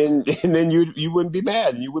 Mm-hmm. And then you wouldn't be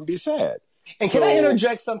mad and you wouldn't be sad. And can I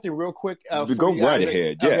interject something real quick? Go right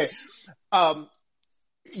ahead. Yes. Okay.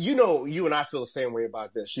 You and I feel the same way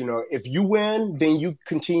about this. If you win, then you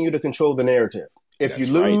continue to control the narrative. If you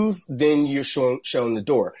lose, then you're shown the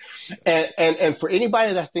door. And for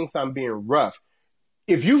anybody that thinks I'm being rough,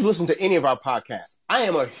 if you've listened to any of our podcasts, I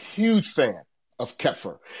am a huge fan of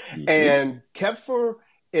Kepfer. Mm-hmm. And Kepfer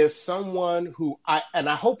is someone who I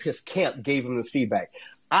hope his camp gave him this feedback.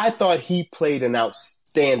 I thought he played an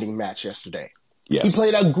outstanding match yesterday. Yes. He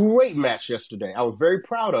played a great match yesterday. I was very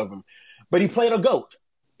proud of him. But he played a GOAT.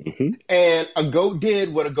 Mm-hmm. And a GOAT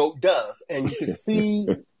did what a GOAT does. And you can see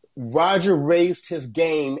Roger raised his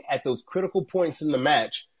game at those critical points in the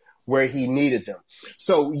match where he needed them.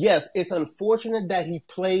 So, yes, it's unfortunate that he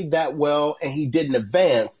played that well and he didn't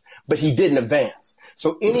advance, but he didn't advance.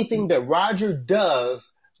 So anything that Roger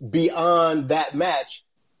does beyond that match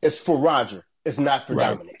is for Roger. It's not for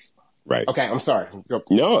Dominic. Right. Okay, I'm sorry.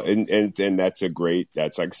 No, and that's like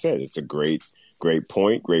I said, it's a great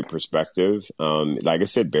point, great perspective. Like I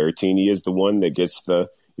said, Berrettini is the one that gets the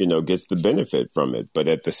benefit from it. But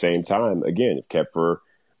at the same time, again, if Kepfer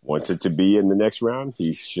wanted to be in the next round,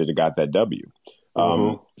 he should have got that W.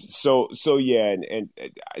 Mm-hmm. So yeah.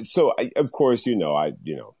 So of course,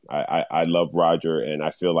 I love Roger and I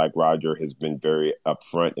feel like Roger has been very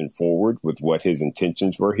upfront and forward with what his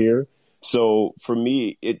intentions were here. So for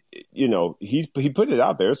me, he put it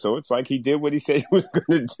out there. So it's like he did what he said he was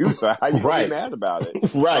going to do. So how you be mad about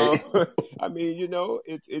it? Right. I mean,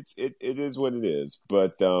 it is what it is.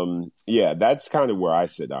 But yeah, that's kind of where I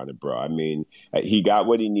sit on it, bro. I mean, he got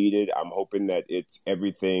what he needed. I'm hoping that it's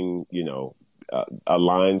everything,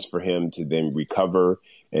 aligns for him to then recover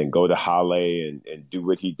and go to Halle and do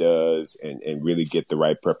what he does and really get the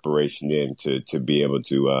right preparation in to be able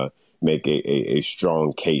to make a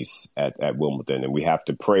strong case at Wimbledon. And we have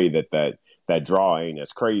to pray that draw ain't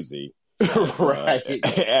as crazy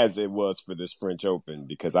as it was for this French Open,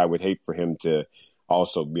 because I would hate for him to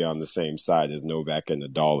also be on the same side as Novak and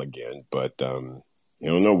Nadal again. But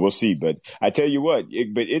we'll see. But I tell you what,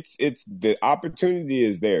 it's the opportunity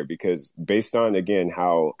is there because based on, again,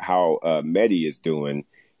 how Medi is doing,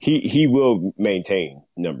 he will maintain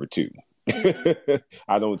number 2.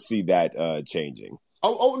 I don't see that changing.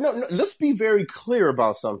 Oh, no. Let's be very clear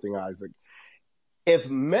about something, Isaac. If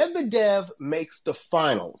Medvedev makes the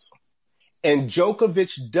finals and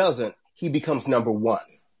Djokovic doesn't, he becomes number 1.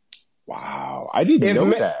 Wow. I didn't know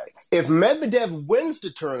that. If Medvedev wins the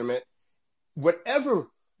tournament, whatever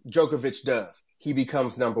Djokovic does, he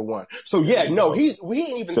becomes number 1. So we ain't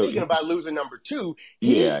even thinking about losing number 2.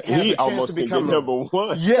 He almost can get number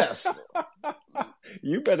 1. Yes.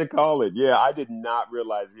 You better call it. Yeah, I did not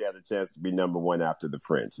realize he had a chance to be number 1 after the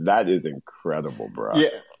French. That is incredible, bro. Yeah,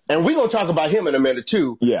 and we're gonna talk about him in a minute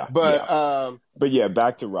too. Yeah, but yeah,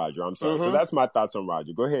 back to Roger. I'm sorry. Mm-hmm. So that's my thoughts on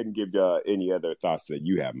Roger. Go ahead and give any other thoughts that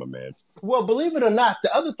you have, my man. Well, believe it or not,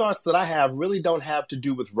 the other thoughts that I have really don't have to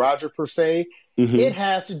do with Roger per se. Mm-hmm. It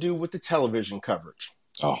has to do with the television coverage.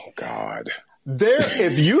 Oh God.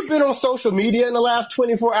 If you've been on social media in the last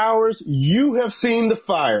 24 hours, you have seen the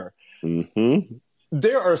fire. Mm-hmm.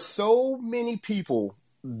 There are so many people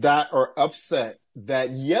that are upset that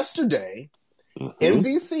yesterday,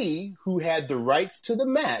 NBC, who had the rights to the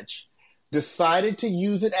match, decided to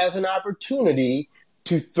use it as an opportunity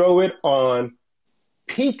to throw it on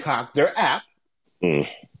Peacock, their app.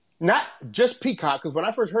 Not just Peacock, because when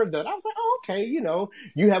I first heard that, I was like, oh, okay,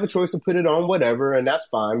 you have a choice to put it on whatever, and that's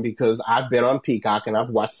fine, because I've been on Peacock and I've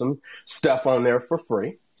watched some stuff on there for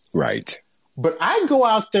free. Right. But I go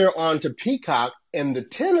out there onto Peacock, and the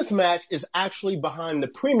tennis match is actually behind the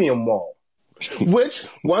premium wall, which,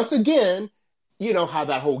 once again, you know how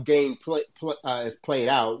that whole game is played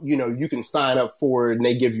out. You can sign up for it, and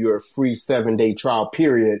they give you a free 7-day trial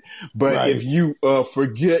period. But if you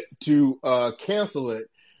forget to cancel it,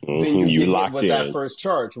 then you get hit with that first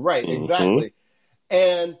charge. Right, exactly.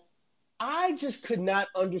 And I just could not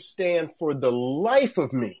understand for the life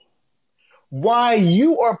of me why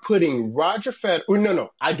you are putting Roger Federer. Well, no,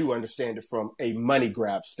 I do understand it from a money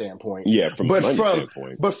grab standpoint. Yeah, from a money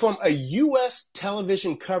standpoint. But from a U.S.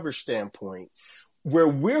 television coverage standpoint, where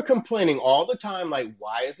we're complaining all the time, like,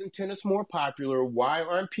 why isn't tennis more popular? Why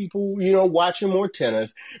aren't people, watching more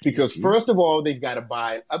tennis? Because first of all, they've got to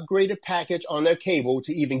buy an upgraded package on their cable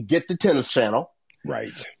to even get the tennis channel.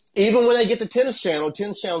 Right. Even when they get the tennis channel is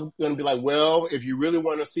going to be like, well, if you really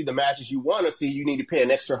want to see the matches you want to see, you need to pay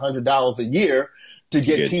an extra $100 a year to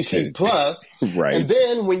get TC Plus. Right. And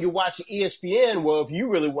then when you watch ESPN, well, if you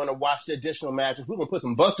really want to watch the additional matches, we're going to put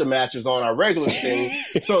some Buster matches on our regular thing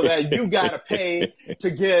so that you got to pay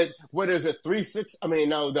to get,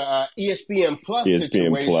 the ESPN Plus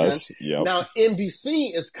situation. Plus, yep. Now,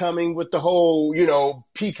 NBC is coming with the whole,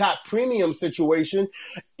 Peacock Premium situation.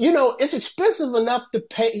 It's expensive enough to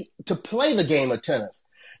pay to play the game of tennis.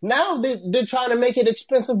 Now they're trying to make it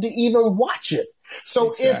expensive to even watch it. So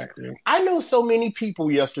exactly. If I know so many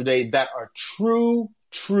people yesterday that are true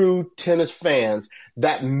tennis fans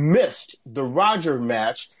that missed the Roger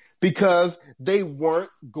match because they weren't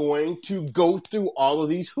going to go through all of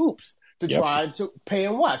these hoops to try to pay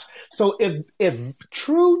and watch. So if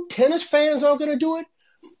true tennis fans are going to do it,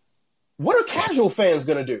 what are casual fans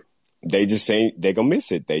going to do? They just say they're going to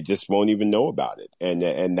miss it. They just won't even know about it. And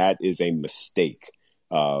that is a mistake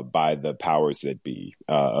by the powers that be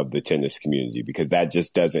of the tennis community, because that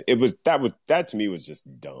just doesn't, that to me was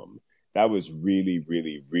just dumb. That was really,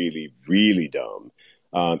 really, really, really dumb.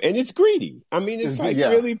 And it's greedy. I mean, it's like,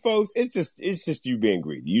 really, folks, it's just you being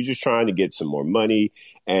greedy. You're just trying to get some more money.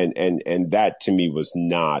 And that to me was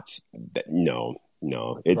not,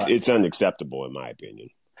 it's unacceptable in my opinion.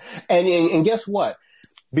 And guess what?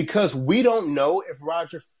 Because we don't know if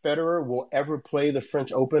Roger Federer will ever play the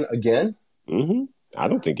French Open again. Mm-hmm. I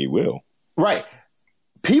don't think he will. Right.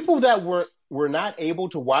 People that were not able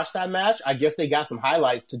to watch that match, I guess they got some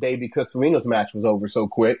highlights today because Serena's match was over so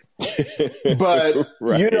quick. But,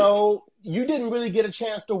 right. You didn't really get a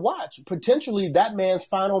chance to watch potentially that man's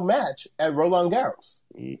final match at Roland Garros.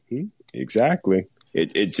 Mm-hmm. Exactly.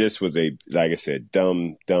 It just was like I said,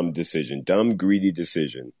 dumb decision, dumb, greedy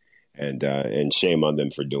decision. And shame on them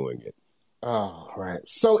for doing it. Oh, right.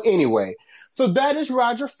 So anyway, that is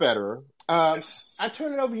Roger Federer. Yes. I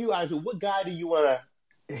turn it over to you, Isaac. What guy do you want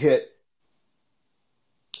to hit?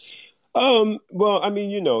 Well, I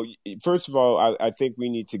mean, first of all, I think we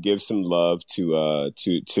need to give some love to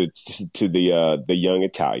the young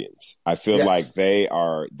Italians. I feel like they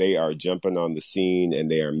are jumping on the scene and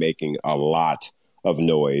they are making a lot of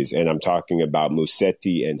noise. And I'm talking about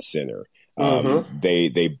Musetti and Sinner.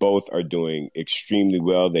 They both are doing extremely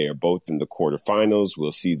well. They are both in the quarterfinals.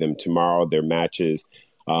 We'll see them tomorrow, their matches.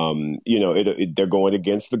 They're going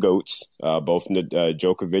against the GOATs, both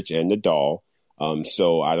Djokovic and Nadal.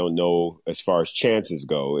 So I don't know as far as chances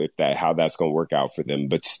go how that's going to work out for them.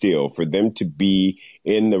 But still, for them to be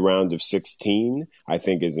in the round of 16, I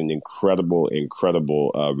think is an incredible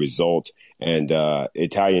result. And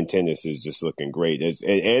Italian tennis is just looking great.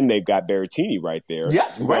 And they've got Berrettini right there.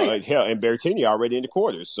 Yeah, right. And Berrettini already in the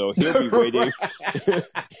quarters, so he'll be waiting.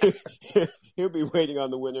 He'll be waiting on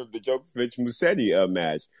the winner of the Djokovic Musetti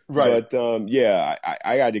match. Right. But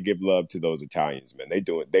I got to give love to those Italians, man. They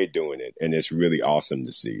doing it, and it's really awesome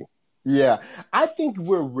to see. Yeah, I think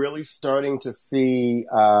we're really starting to see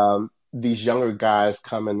these younger guys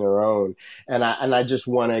come in their own. And I just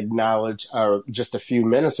want to acknowledge just a few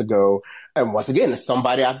minutes ago, and once again, it's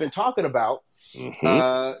somebody I've been talking about,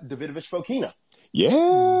 Davidovich Fokina.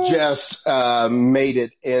 Yeah. Just made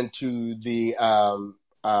it into the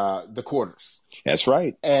quarters. That's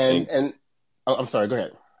right. And I'm sorry, go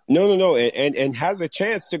ahead. No. And has a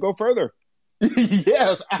chance to go further.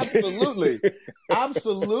 Yes, absolutely.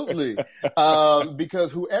 Absolutely.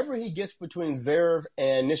 Because whoever he gets between Zverev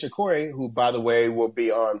and Nishikori, who, by the way, will be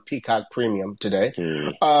on Peacock Premium today,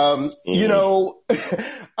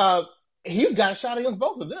 he's got a shot against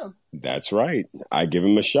both of them. That's right. I give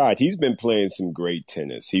him a shot. He's been playing some great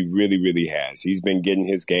tennis. He really, really has. He's been getting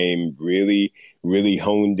his game really, really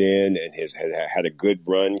honed in and has had a good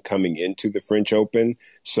run coming into the French Open.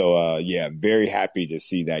 So, very happy to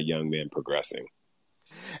see that young man progressing.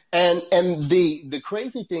 And the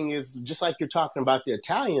crazy thing is, just like you're talking about the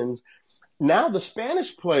Italians, now the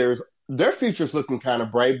Spanish players, their future's looking kind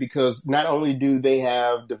of bright because not only do they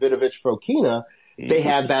have Davidovich Fokina, they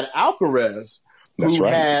have that Alcaraz, who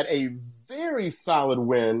had a very solid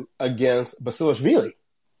win against Basilashvili.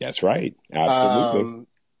 That's right. Absolutely.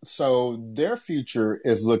 So their future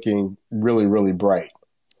is looking really, really bright.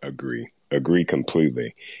 Agree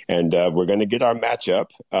completely. And we're going to get our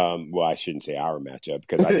matchup. Well, I shouldn't say our matchup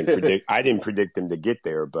because I didn't predict them to get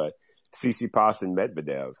there, but Tsitsipas and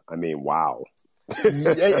Medvedev. I mean, wow.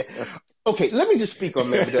 Yeah. Okay, let me just speak on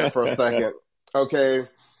Medvedev for a second. Okay.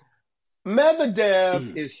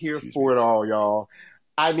 Medvedev is here for it all, y'all.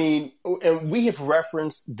 I mean, and we have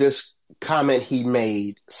referenced this comment he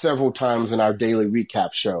made several times in our daily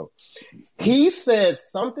recap show. He said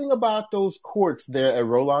something about those courts there at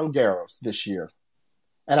Roland Garros this year.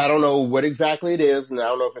 And I don't know what exactly it is, and I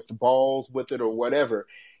don't know if it's the balls with it or whatever.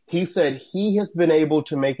 He said he has been able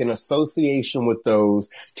to make an association with those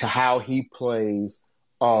to how he plays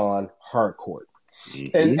on hard court.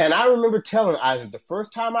 And I remember telling Isaac, the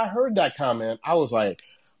first time I heard that comment, I was like,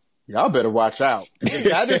 y'all better watch out. If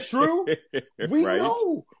that is true, we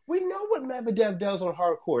know what Medvedev does on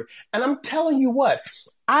hard court. And I'm telling you what,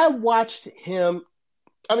 I watched him.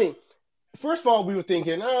 I mean, first of all, we were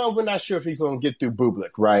thinking, we're not sure if he's going to get through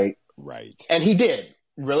Bublik, right? Right. And he did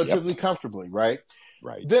relatively comfortably, right?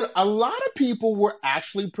 Right. Then a lot of people were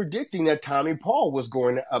actually predicting that Tommy Paul was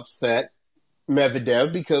going to upset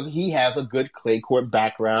Medvedev because he has a good clay court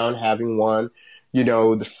background, having won,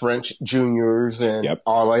 the French juniors and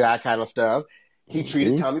all of that kind of stuff. He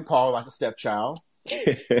treated Tommy Paul like a stepchild.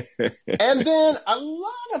 And then a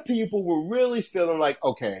lot of people were really feeling like,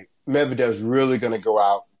 okay, Medvedev's really going to go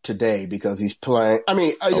out today because he's playing. I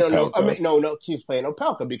mean, he's playing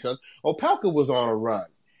Opelka because Opelka was on a run.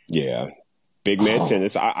 Yeah. Big man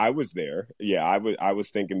tennis. I was there. Yeah, I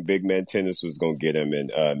was thinking big man tennis was going to get him,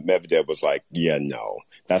 and Medvedev was like, "Yeah, no,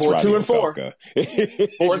 that's right." 4-2 and 4.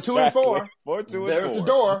 4-2 and 4. 4-2 and There's 4. the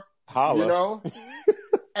door. Holla.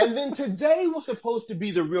 And then today was supposed to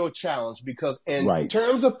be the real challenge because in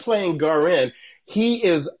terms of playing Garin, he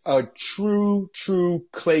is a true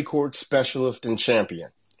clay court specialist and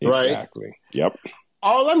champion. Right? Exactly. Yep.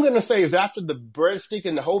 All I'm going to say is after the breadstick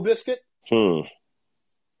and the whole biscuit.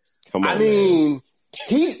 Come on, I mean,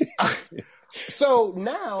 he. So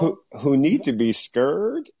now, who need to be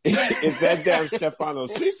scared is that damn Stefano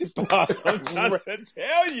Tsitsipas. I'm trying to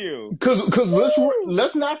tell you, because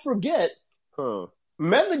let's not forget,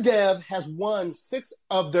 Medvedev has won 6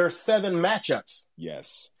 of their 7 matchups.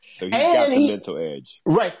 Yes, so he's got the mental edge,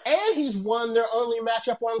 right? And he's won their only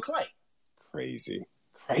matchup on clay.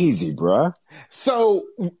 Crazy, bruh. So,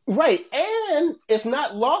 and it's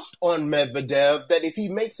not lost on Medvedev that if he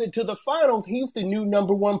makes it to the finals, he's the new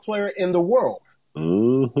number 1 player in the world.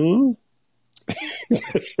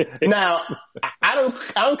 Now, I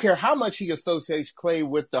don't care how much he associates clay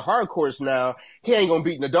with the hard courts now. He ain't gonna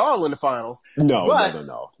beat Nadal in the finals. No.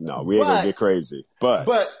 We ain't gonna get crazy. But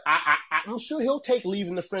I'm sure he'll take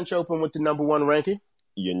leaving the French Open with the number 1 ranking.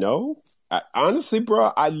 Honestly,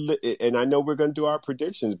 bro, I know we're going to do our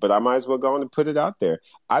predictions, but I might as well go on and put it out there.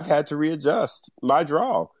 I've had to readjust my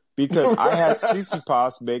draw because I had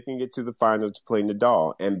Tsitsipas making it to the final to play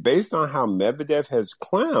Nadal. And based on how Medvedev has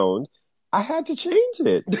clowned, I had to change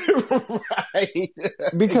it.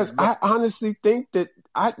 Because I honestly think that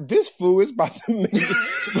this fool is about to make it.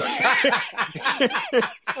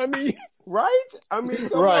 I mean, right? I mean,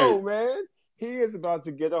 come on, man. He is about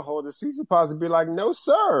to get a hold of Tsitsipas and be like, "No,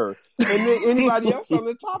 sir." And then anybody else on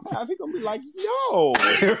the top half, he's going to be like, "No."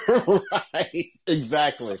 Right.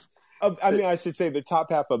 Exactly. I mean, I should say the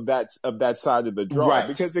top half of that side of the draw. Right.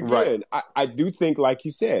 Because again, I do think, like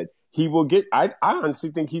you said, he will get, I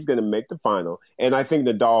honestly think he's going to make the final. And I think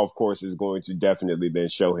Nadal, of course, is going to definitely then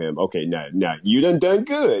show him, okay, now you done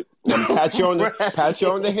good. Pat you on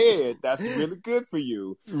the head. That's really good for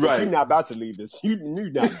you. But you're not about to leave this. You're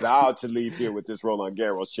not about to leave here with this Roland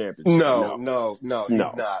Garros championship. No, he's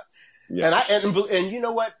not. Yeah. And you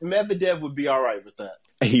know what? Medvedev would be all right with that.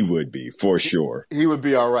 He would be, for sure. He would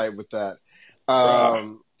be all right with that.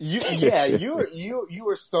 You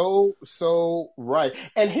are so right.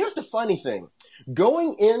 And here's the funny thing.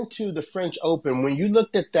 Going into the French Open, when you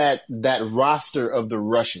looked at that roster of the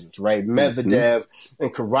Russians, right? Medvedev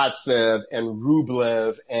and Karatsev and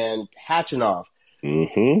Rublev and Khachanov.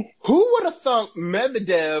 Who would have thought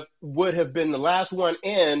Medvedev would have been the last one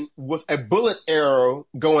in with a bullet arrow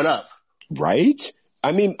going up? Right?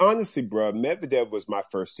 I mean, honestly, bro, Medvedev was my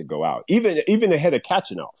first to go out, even ahead of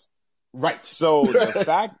Khachanov. Right. So the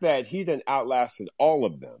fact that he then outlasted all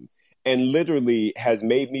of them and literally has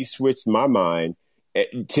made me switch my mind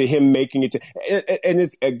to him making it to, and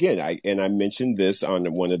it's again, I mentioned this on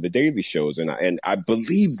one of the daily shows, and I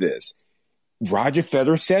believe this. Roger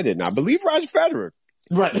Federer said it, and I believe Roger Federer.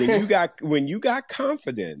 Right. When you got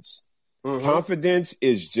confidence, confidence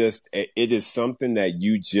is just, it is something that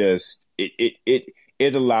you just, it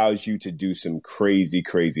it allows you to do some crazy,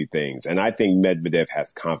 crazy things. And I think Medvedev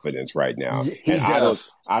has confidence right now. He and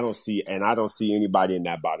does. I don't see anybody in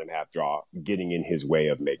that bottom half draw getting in his way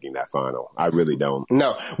of making that final. I really don't.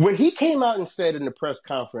 No. When he came out and said in the press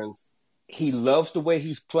conference, he loves the way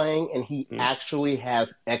he's playing and he actually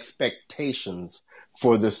has expectations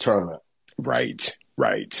for this tournament. Right.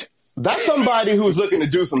 That's somebody who's looking to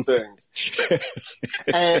do some things.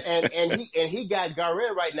 and he got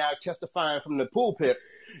Garin right now testifying from the pulpit,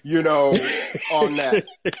 on that.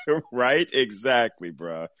 Right? Exactly,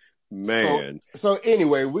 bro. Man. So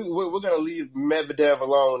anyway, we're going to leave Medvedev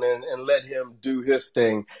alone and let him do his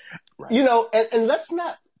thing. Right. And let's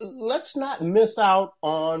not miss out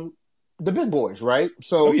on the big boys, right?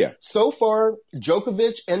 So, So far,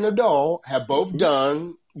 Djokovic and Nadal have both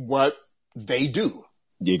done what they do.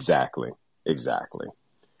 Exactly.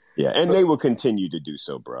 Yeah, and they will continue to do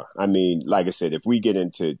so, bro. I mean, like I said, if we get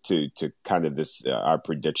into to kind of this our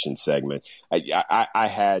prediction segment, I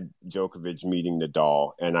had Djokovic meeting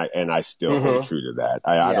Nadal, and I still hold true to that.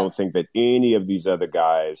 I don't think that any of these other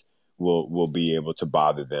guys will be able to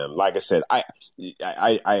bother them. Like I said, I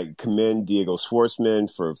commend Diego Schwartzman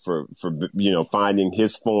for finding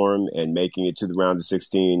his form and making it to the round of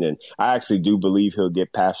 16. And I actually do believe he'll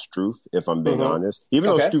get past Struth, if I'm being honest. Even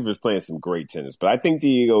though Struth is playing some great tennis, but I think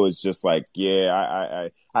Diego is just like,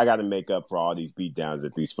 I got to make up for all these beatdowns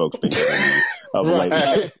that these folks been giving me of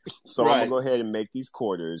late. So I'm gonna go ahead and make these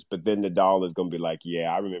quarters. But then Nadal is gonna be like,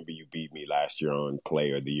 I remember you beat me last year on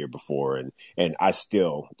clay or the year before, and I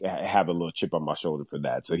still have a little chip on my shoulder for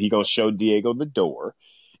that. So he gonna show Diego the door.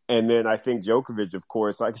 And then I think Djokovic, of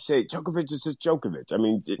course, like I say, Djokovic is just Djokovic. I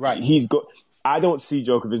mean, I don't see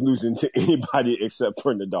Djokovic losing to anybody except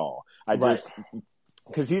for Nadal.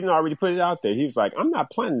 Because he didn't already put it out there. He was like, I'm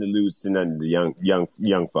not planning to lose to none of the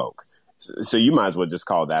young folk. So you might as well just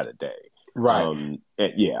call that a day. Right.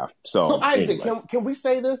 So Isaac, anyway. can we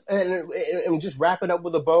say this and just wrap it up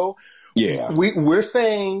with a bow? Yeah. We're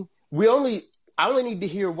saying I only need to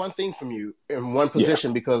hear one thing from you in one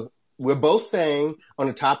position because we're both saying on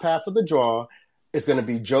the top half of the draw, it's going to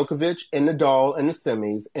be Djokovic and Nadal in the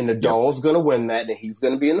semis, and Nadal's going to win that, and he's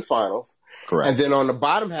going to be in the finals. Correct. And then on the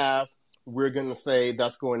bottom half, we're going to say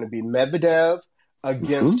that's going to be Medvedev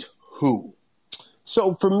against who?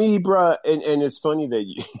 So for me, bruh, and it's funny that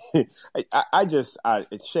you,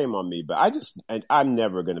 it's shame on me, but I'm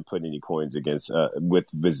never going to put any coins against with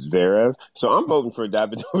Zverev. So I'm voting for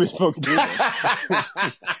Davidovich Fokina.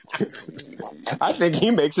 I think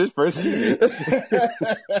he makes his first season.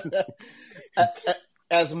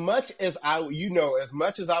 As much as I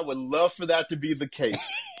would love for that to be the case,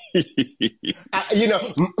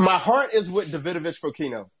 my heart is with Davidovich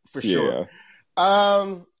Fokina for sure.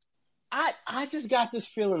 Yeah. I just got this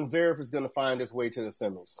feeling Zverev is going to find his way to the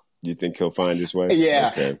semis. You think he'll find his way? Yeah.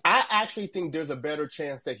 Okay. I actually think there's a better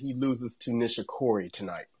chance that he loses to Nishikori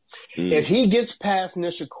tonight. If he gets past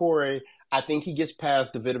Nishikori, I think he gets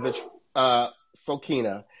past Davidovich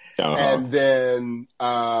Fokina. And then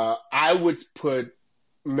I would put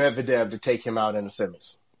Medvedev to take him out in the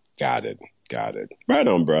semis. Got it. Right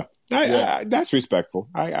on, bro. That's respectful.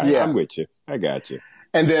 I'm with you. I got you.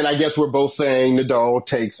 And then I guess we're both saying Nadal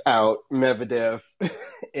takes out Medvedev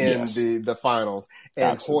in the finals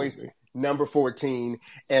and hoists number 14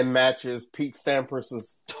 and matches Pete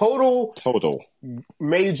Sampras's total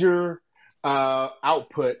major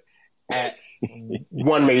output at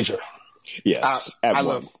one major. Yes, I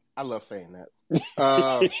love saying that.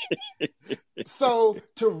 So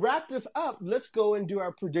to wrap this up, let's go and do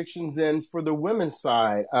our predictions then for the women's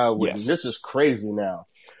side. This is crazy now.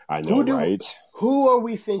 I know, right? Who are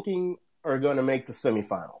we thinking are going to make the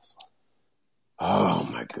semifinals? Oh,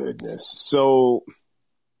 my goodness. So,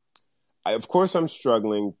 of course, I'm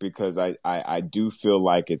struggling because I do feel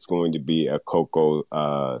like it's going to be a Coco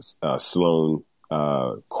Sloane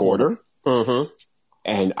quarter. Mm-hmm.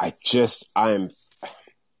 And I'm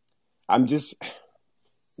just,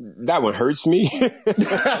 that one hurts me. It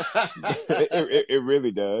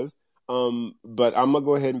really does. But I'm going to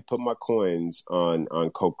go ahead and put my coins on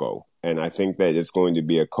Coco. And I think that it's going to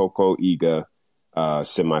be a Coco Iga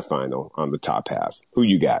semifinal on the top half. Who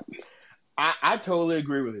you got? I totally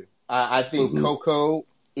agree with you. I think Coco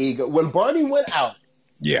Iga. When Barney went out,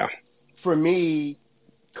 for me,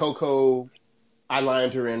 Coco, I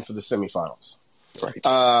lined her in for the semifinals. Right.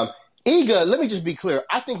 Iga, let me just be clear.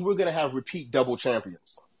 I think we're going to have repeat double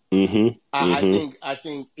champions. I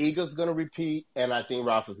think Iga's going to repeat, and I think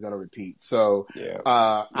Rafa's going to repeat. So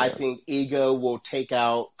I think Iga will take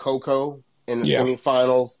out Coco in the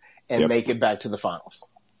semifinals and make it back to the finals.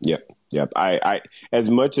 Yep. Yep. I as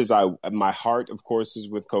much as my heart, of course, is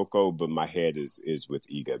with Coco, but my head is with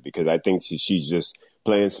Iga because I think she's just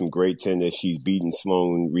playing some great tennis. She's beaten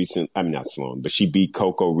Sloane I mean, not Sloane, but she beat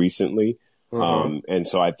Coco recently. And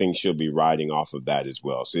so I think she'll be riding off of that as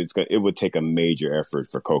well. So it would take a major effort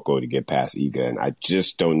for Coco to get past Iga. And I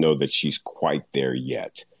just don't know that she's quite there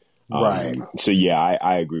yet. Right. So yeah,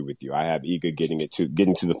 I agree with you. I have Iga getting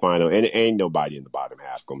to the final, and ain't nobody in the bottom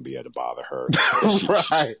half going to be able to bother her.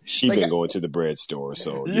 Right. She been going to the bread store,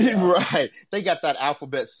 so yeah. Right. They got that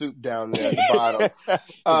alphabet soup down there at the bottom.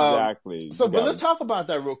 Exactly. But let's talk about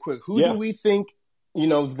that real quick. Who do we think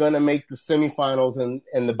is going to make the semifinals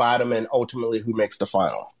and the bottom, and ultimately who makes the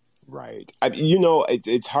final? Right.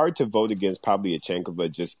 It's hard to vote against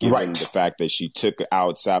Pavlyuchenkova just given the fact that she took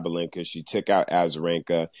out Sabalenka, she took out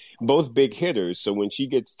Azarenka, both big hitters. So when she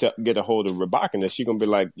gets to get a hold of Rybakina, she's going to be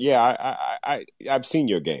like, yeah, I've seen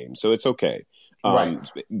your game, so it's okay.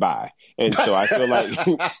 Bye. And so I feel like,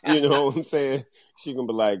 you know what I'm saying? She's going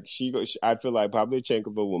to be like, I feel like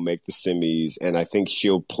Pavlyuchenkova will make the semis, and I think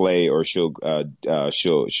she'll play or she'll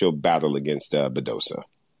battle against Badosa.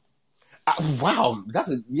 Wow.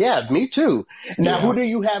 Me too. Now, who do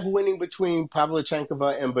you have winning between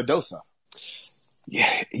Pavlyuchenkova and Badosa? Yeah,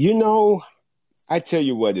 I tell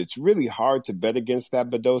you what, it's really hard to bet against that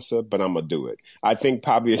Badosa, but I'm going to do it. I think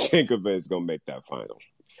Pavlyuchenkova is going to make that final.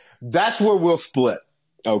 That's where we'll split.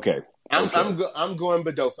 Okay. I'm going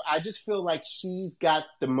Badosa. I just feel like she's got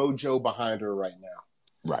the mojo behind her right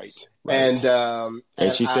now. Right. And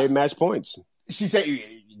she saved match points. She said,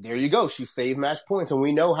 there you go. She saved match points, and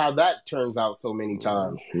we know how that turns out so many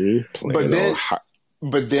times. But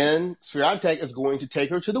then Swiatek is going to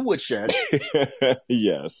take her to the woodshed.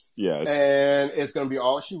 Yes. And it's going to be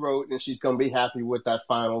all she wrote, and she's going to be happy with that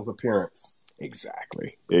finals appearance.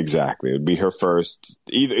 Exactly. It'll be her first,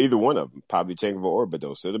 either one of them, Pavlyuchenkova or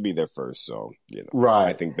Badosa. It'll be their first, so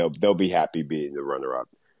I think they'll be happy being the runner-up.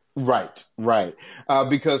 Right.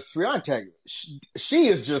 Because Swiatek, she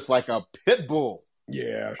is just like a pit bull.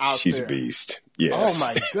 Yeah, she's a beast. Yes. Oh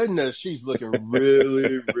my goodness, she's looking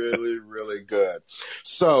really, really, really good.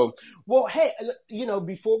 So, well, hey,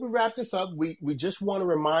 before we wrap this up, we just want to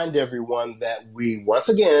remind everyone that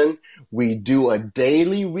we do a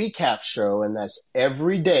daily recap show, and that's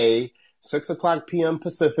every day, 6:00 p.m.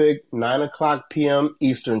 Pacific, 9:00 p.m.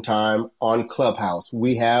 Eastern Time on Clubhouse.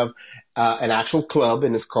 We have an actual club,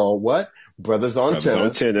 and it's called what? Brothers on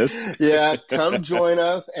Tennis. Yeah, come join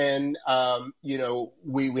us. And,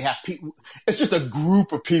 we have people. It's just a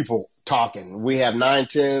group of people talking. We have 9,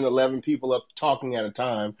 10, 11 people up talking at a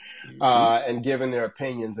time and giving their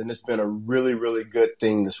opinions. And it's been a really, really good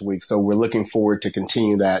thing this week. So we're looking forward to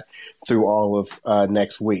continue that through all of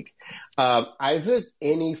next week. Isaac,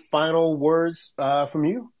 any final words from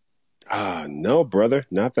you? No, brother.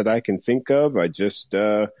 Not that I can think of. I just...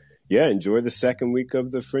 enjoy the second week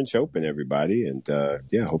of the French Open, everybody. And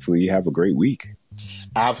hopefully you have a great week.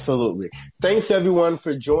 Absolutely. Thanks, everyone,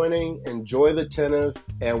 for joining. Enjoy the tennis.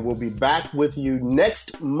 And we'll be back with you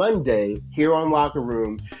next Monday here on Locker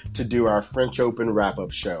Room to do our French Open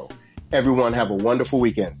wrap-up show. Everyone have a wonderful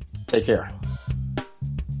weekend. Take care.